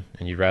doing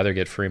and you'd rather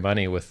get free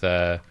money with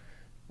some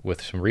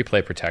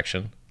replay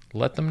protection,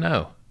 let them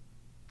know.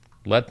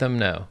 Let them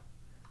know.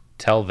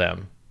 Tell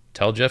them.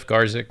 Tell Jeff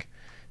Garzik.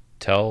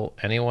 Tell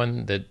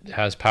anyone that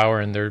has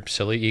power in their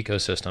silly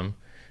ecosystem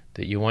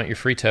that you want your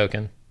free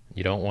token.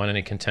 You don't want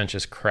any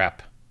contentious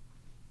crap.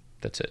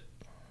 That's it.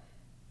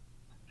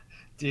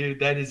 Dude,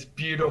 that is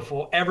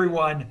beautiful.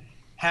 Everyone,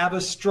 have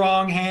a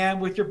strong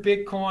hand with your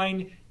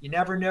Bitcoin. You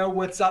never know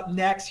what's up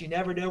next. You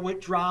never know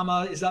what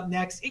drama is up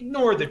next.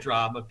 Ignore the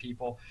drama,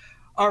 people.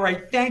 All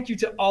right. Thank you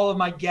to all of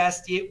my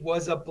guests. It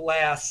was a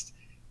blast.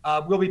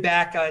 We'll be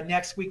back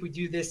next week. We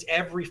do this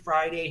every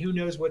Friday. Who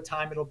knows what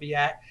time it'll be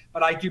at,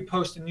 but I do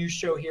post a new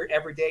show here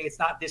every day. It's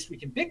not This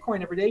Week in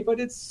Bitcoin every day, but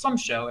it's some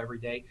show every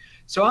day.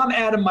 So I'm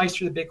Adam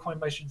Meister, the Bitcoin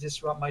Meister,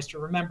 Disrupt Meister.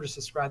 Remember to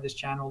subscribe to this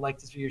channel, like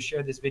this video,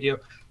 share this video,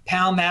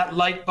 pound that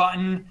like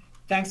button.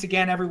 Thanks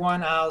again,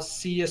 everyone. I'll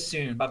see you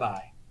soon.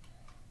 Bye-bye.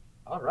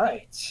 All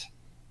right.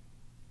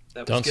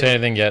 Don't say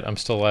anything yet. I'm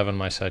still live on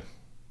my side.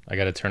 I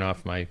got to turn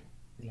off my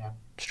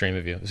stream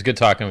of you. It was good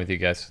talking with you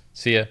guys.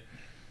 See ya.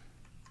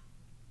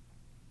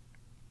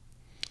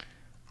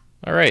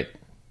 All right.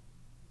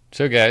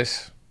 So,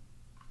 guys,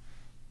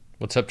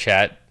 what's up,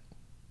 chat?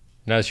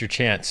 Now's your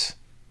chance.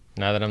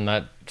 Now that I'm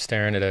not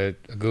staring at a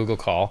Google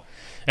call.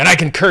 And I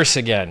can curse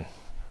again.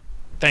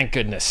 Thank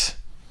goodness.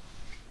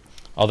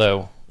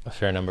 Although a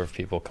fair number of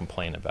people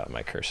complain about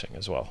my cursing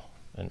as well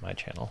in my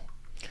channel.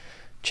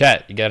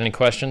 Chat, you got any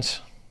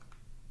questions?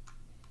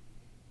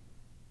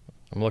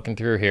 I'm looking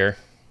through here.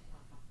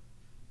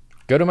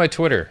 Go to my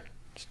Twitter.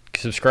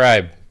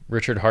 Subscribe.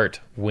 Richard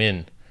Hart.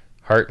 Win.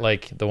 Heart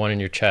like the one in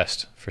your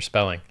chest for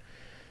spelling.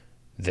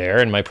 There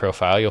in my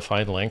profile, you'll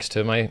find links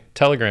to my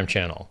Telegram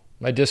channel,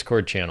 my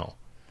Discord channel,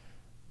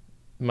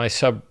 I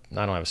don't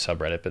have a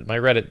subreddit, but my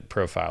Reddit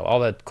profile, all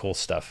that cool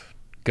stuff.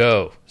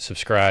 Go,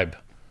 subscribe.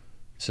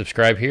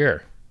 Subscribe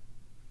here.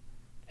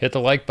 Hit the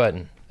like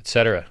button,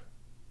 etc.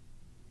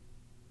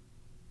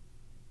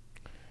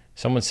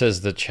 Someone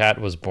says the chat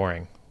was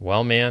boring.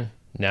 Well, man,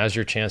 now's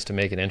your chance to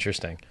make it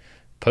interesting.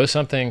 Post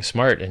something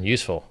smart and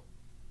useful.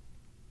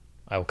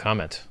 I will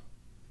comment.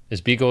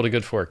 Is BGold a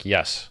good fork?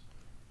 Yes,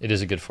 it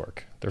is a good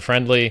fork. They're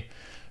friendly.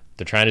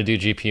 They're trying to do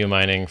GPU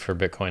mining for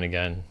Bitcoin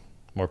again.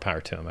 More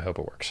power to them. I hope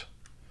it works.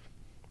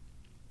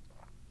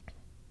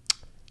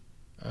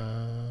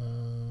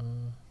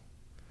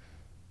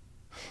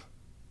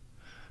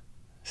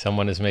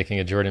 Someone is making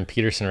a Jordan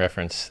Peterson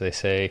reference. They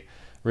say,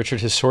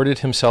 Richard has sorted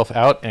himself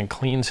out and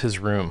cleans his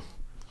room.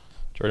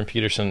 Jordan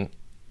Peterson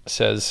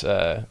says,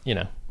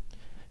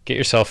 get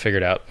yourself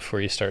figured out before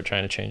you start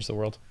trying to change the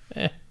world.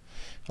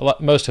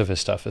 Most of his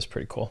stuff is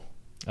pretty cool.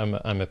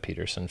 I'm a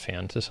Peterson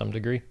fan to some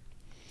degree.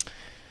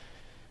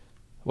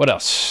 What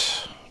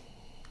else?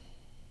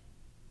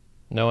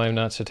 No, I'm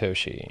not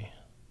Satoshi.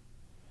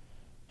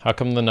 How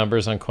come the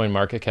numbers on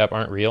CoinMarketCap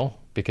aren't real?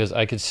 Because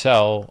I could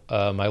sell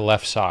my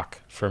left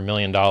sock for $1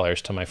 million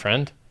to my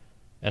friend,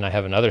 and I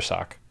have another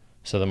sock.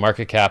 So the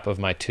market cap of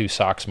my two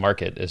socks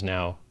market is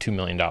now $2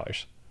 million.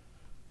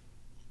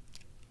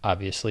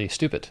 Obviously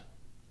stupid.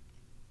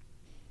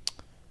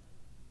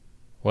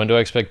 When do I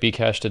expect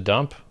Bcash to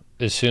dump?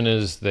 As soon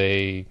as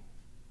they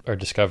are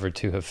discovered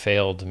to have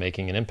failed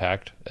making an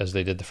impact as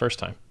they did the first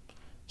time.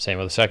 Same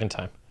with the second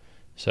time.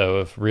 So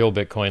if real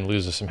Bitcoin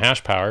loses some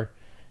hash power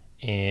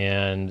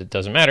and it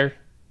doesn't matter,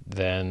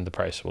 then the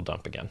price will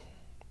dump again.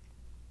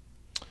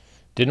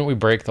 Didn't we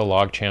break the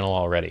log channel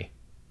already?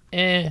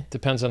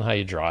 Depends on how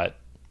you draw it.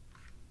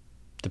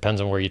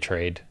 Depends on where you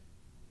trade.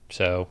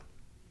 So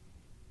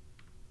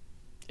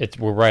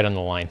we're right on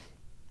the line.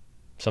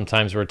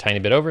 Sometimes we're a tiny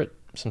bit over it.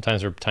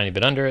 Sometimes we're a tiny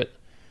bit under it.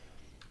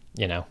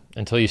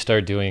 until you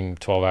start doing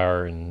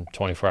 12-hour and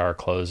 24-hour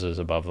closes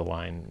above the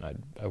line,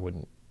 I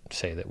wouldn't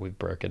say that we've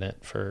broken it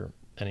for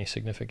any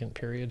significant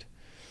period.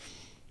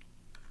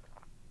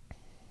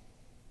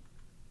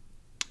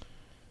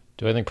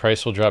 Do I think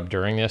price will drop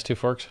during the S2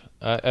 forks?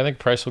 I think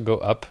price will go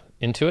up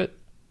into it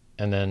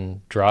and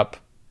then drop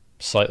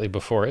slightly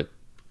before it,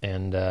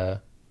 and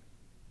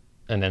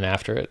then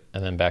after it,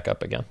 and then back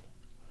up again.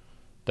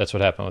 That's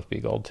what happened with B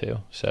Gold too.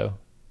 So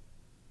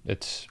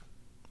it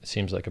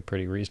seems like a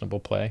pretty reasonable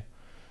play.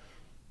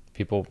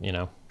 People,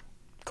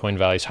 coin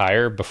value's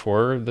higher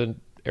before the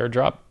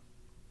airdrop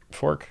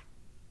fork.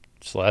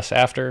 It's less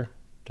after,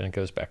 then it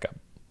goes back up.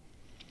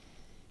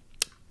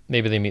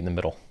 Maybe they meet in the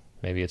middle.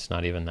 Maybe it's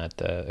not even that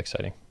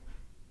exciting.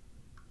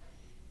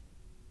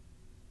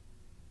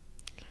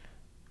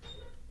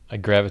 I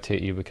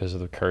gravitate you because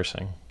of the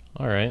cursing.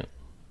 All right.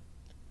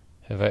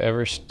 Have I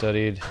ever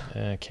studied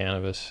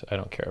cannabis? I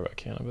don't care about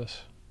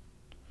cannabis.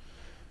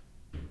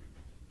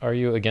 Are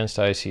you against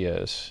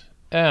ICOs?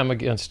 I'm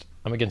against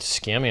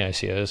scammy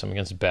ICOs. I'm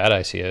against bad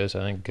ICOs.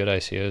 I think good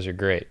ICOs are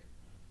great.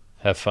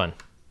 Have fun.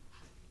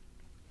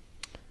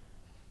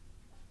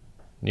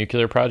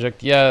 Nuclear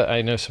project? Yeah,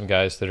 I know some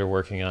guys that are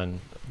working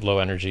on low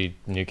energy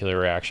nuclear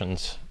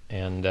reactions,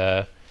 and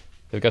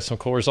they've got some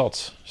cool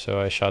results. So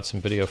I shot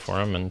some video for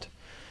them, and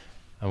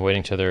I'm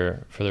waiting for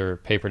their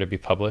paper to be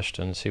published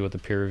and see what the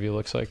peer review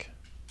looks like.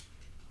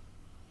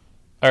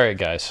 All right,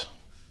 guys,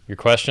 your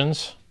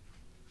questions,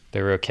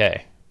 they were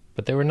okay,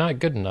 but they were not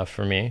good enough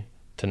for me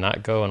to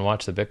not go and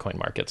watch the Bitcoin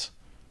markets.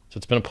 So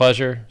it's been a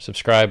pleasure.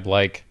 Subscribe,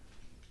 like,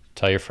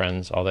 tell your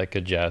friends, all that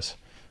good jazz,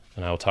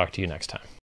 and I will talk to you next time.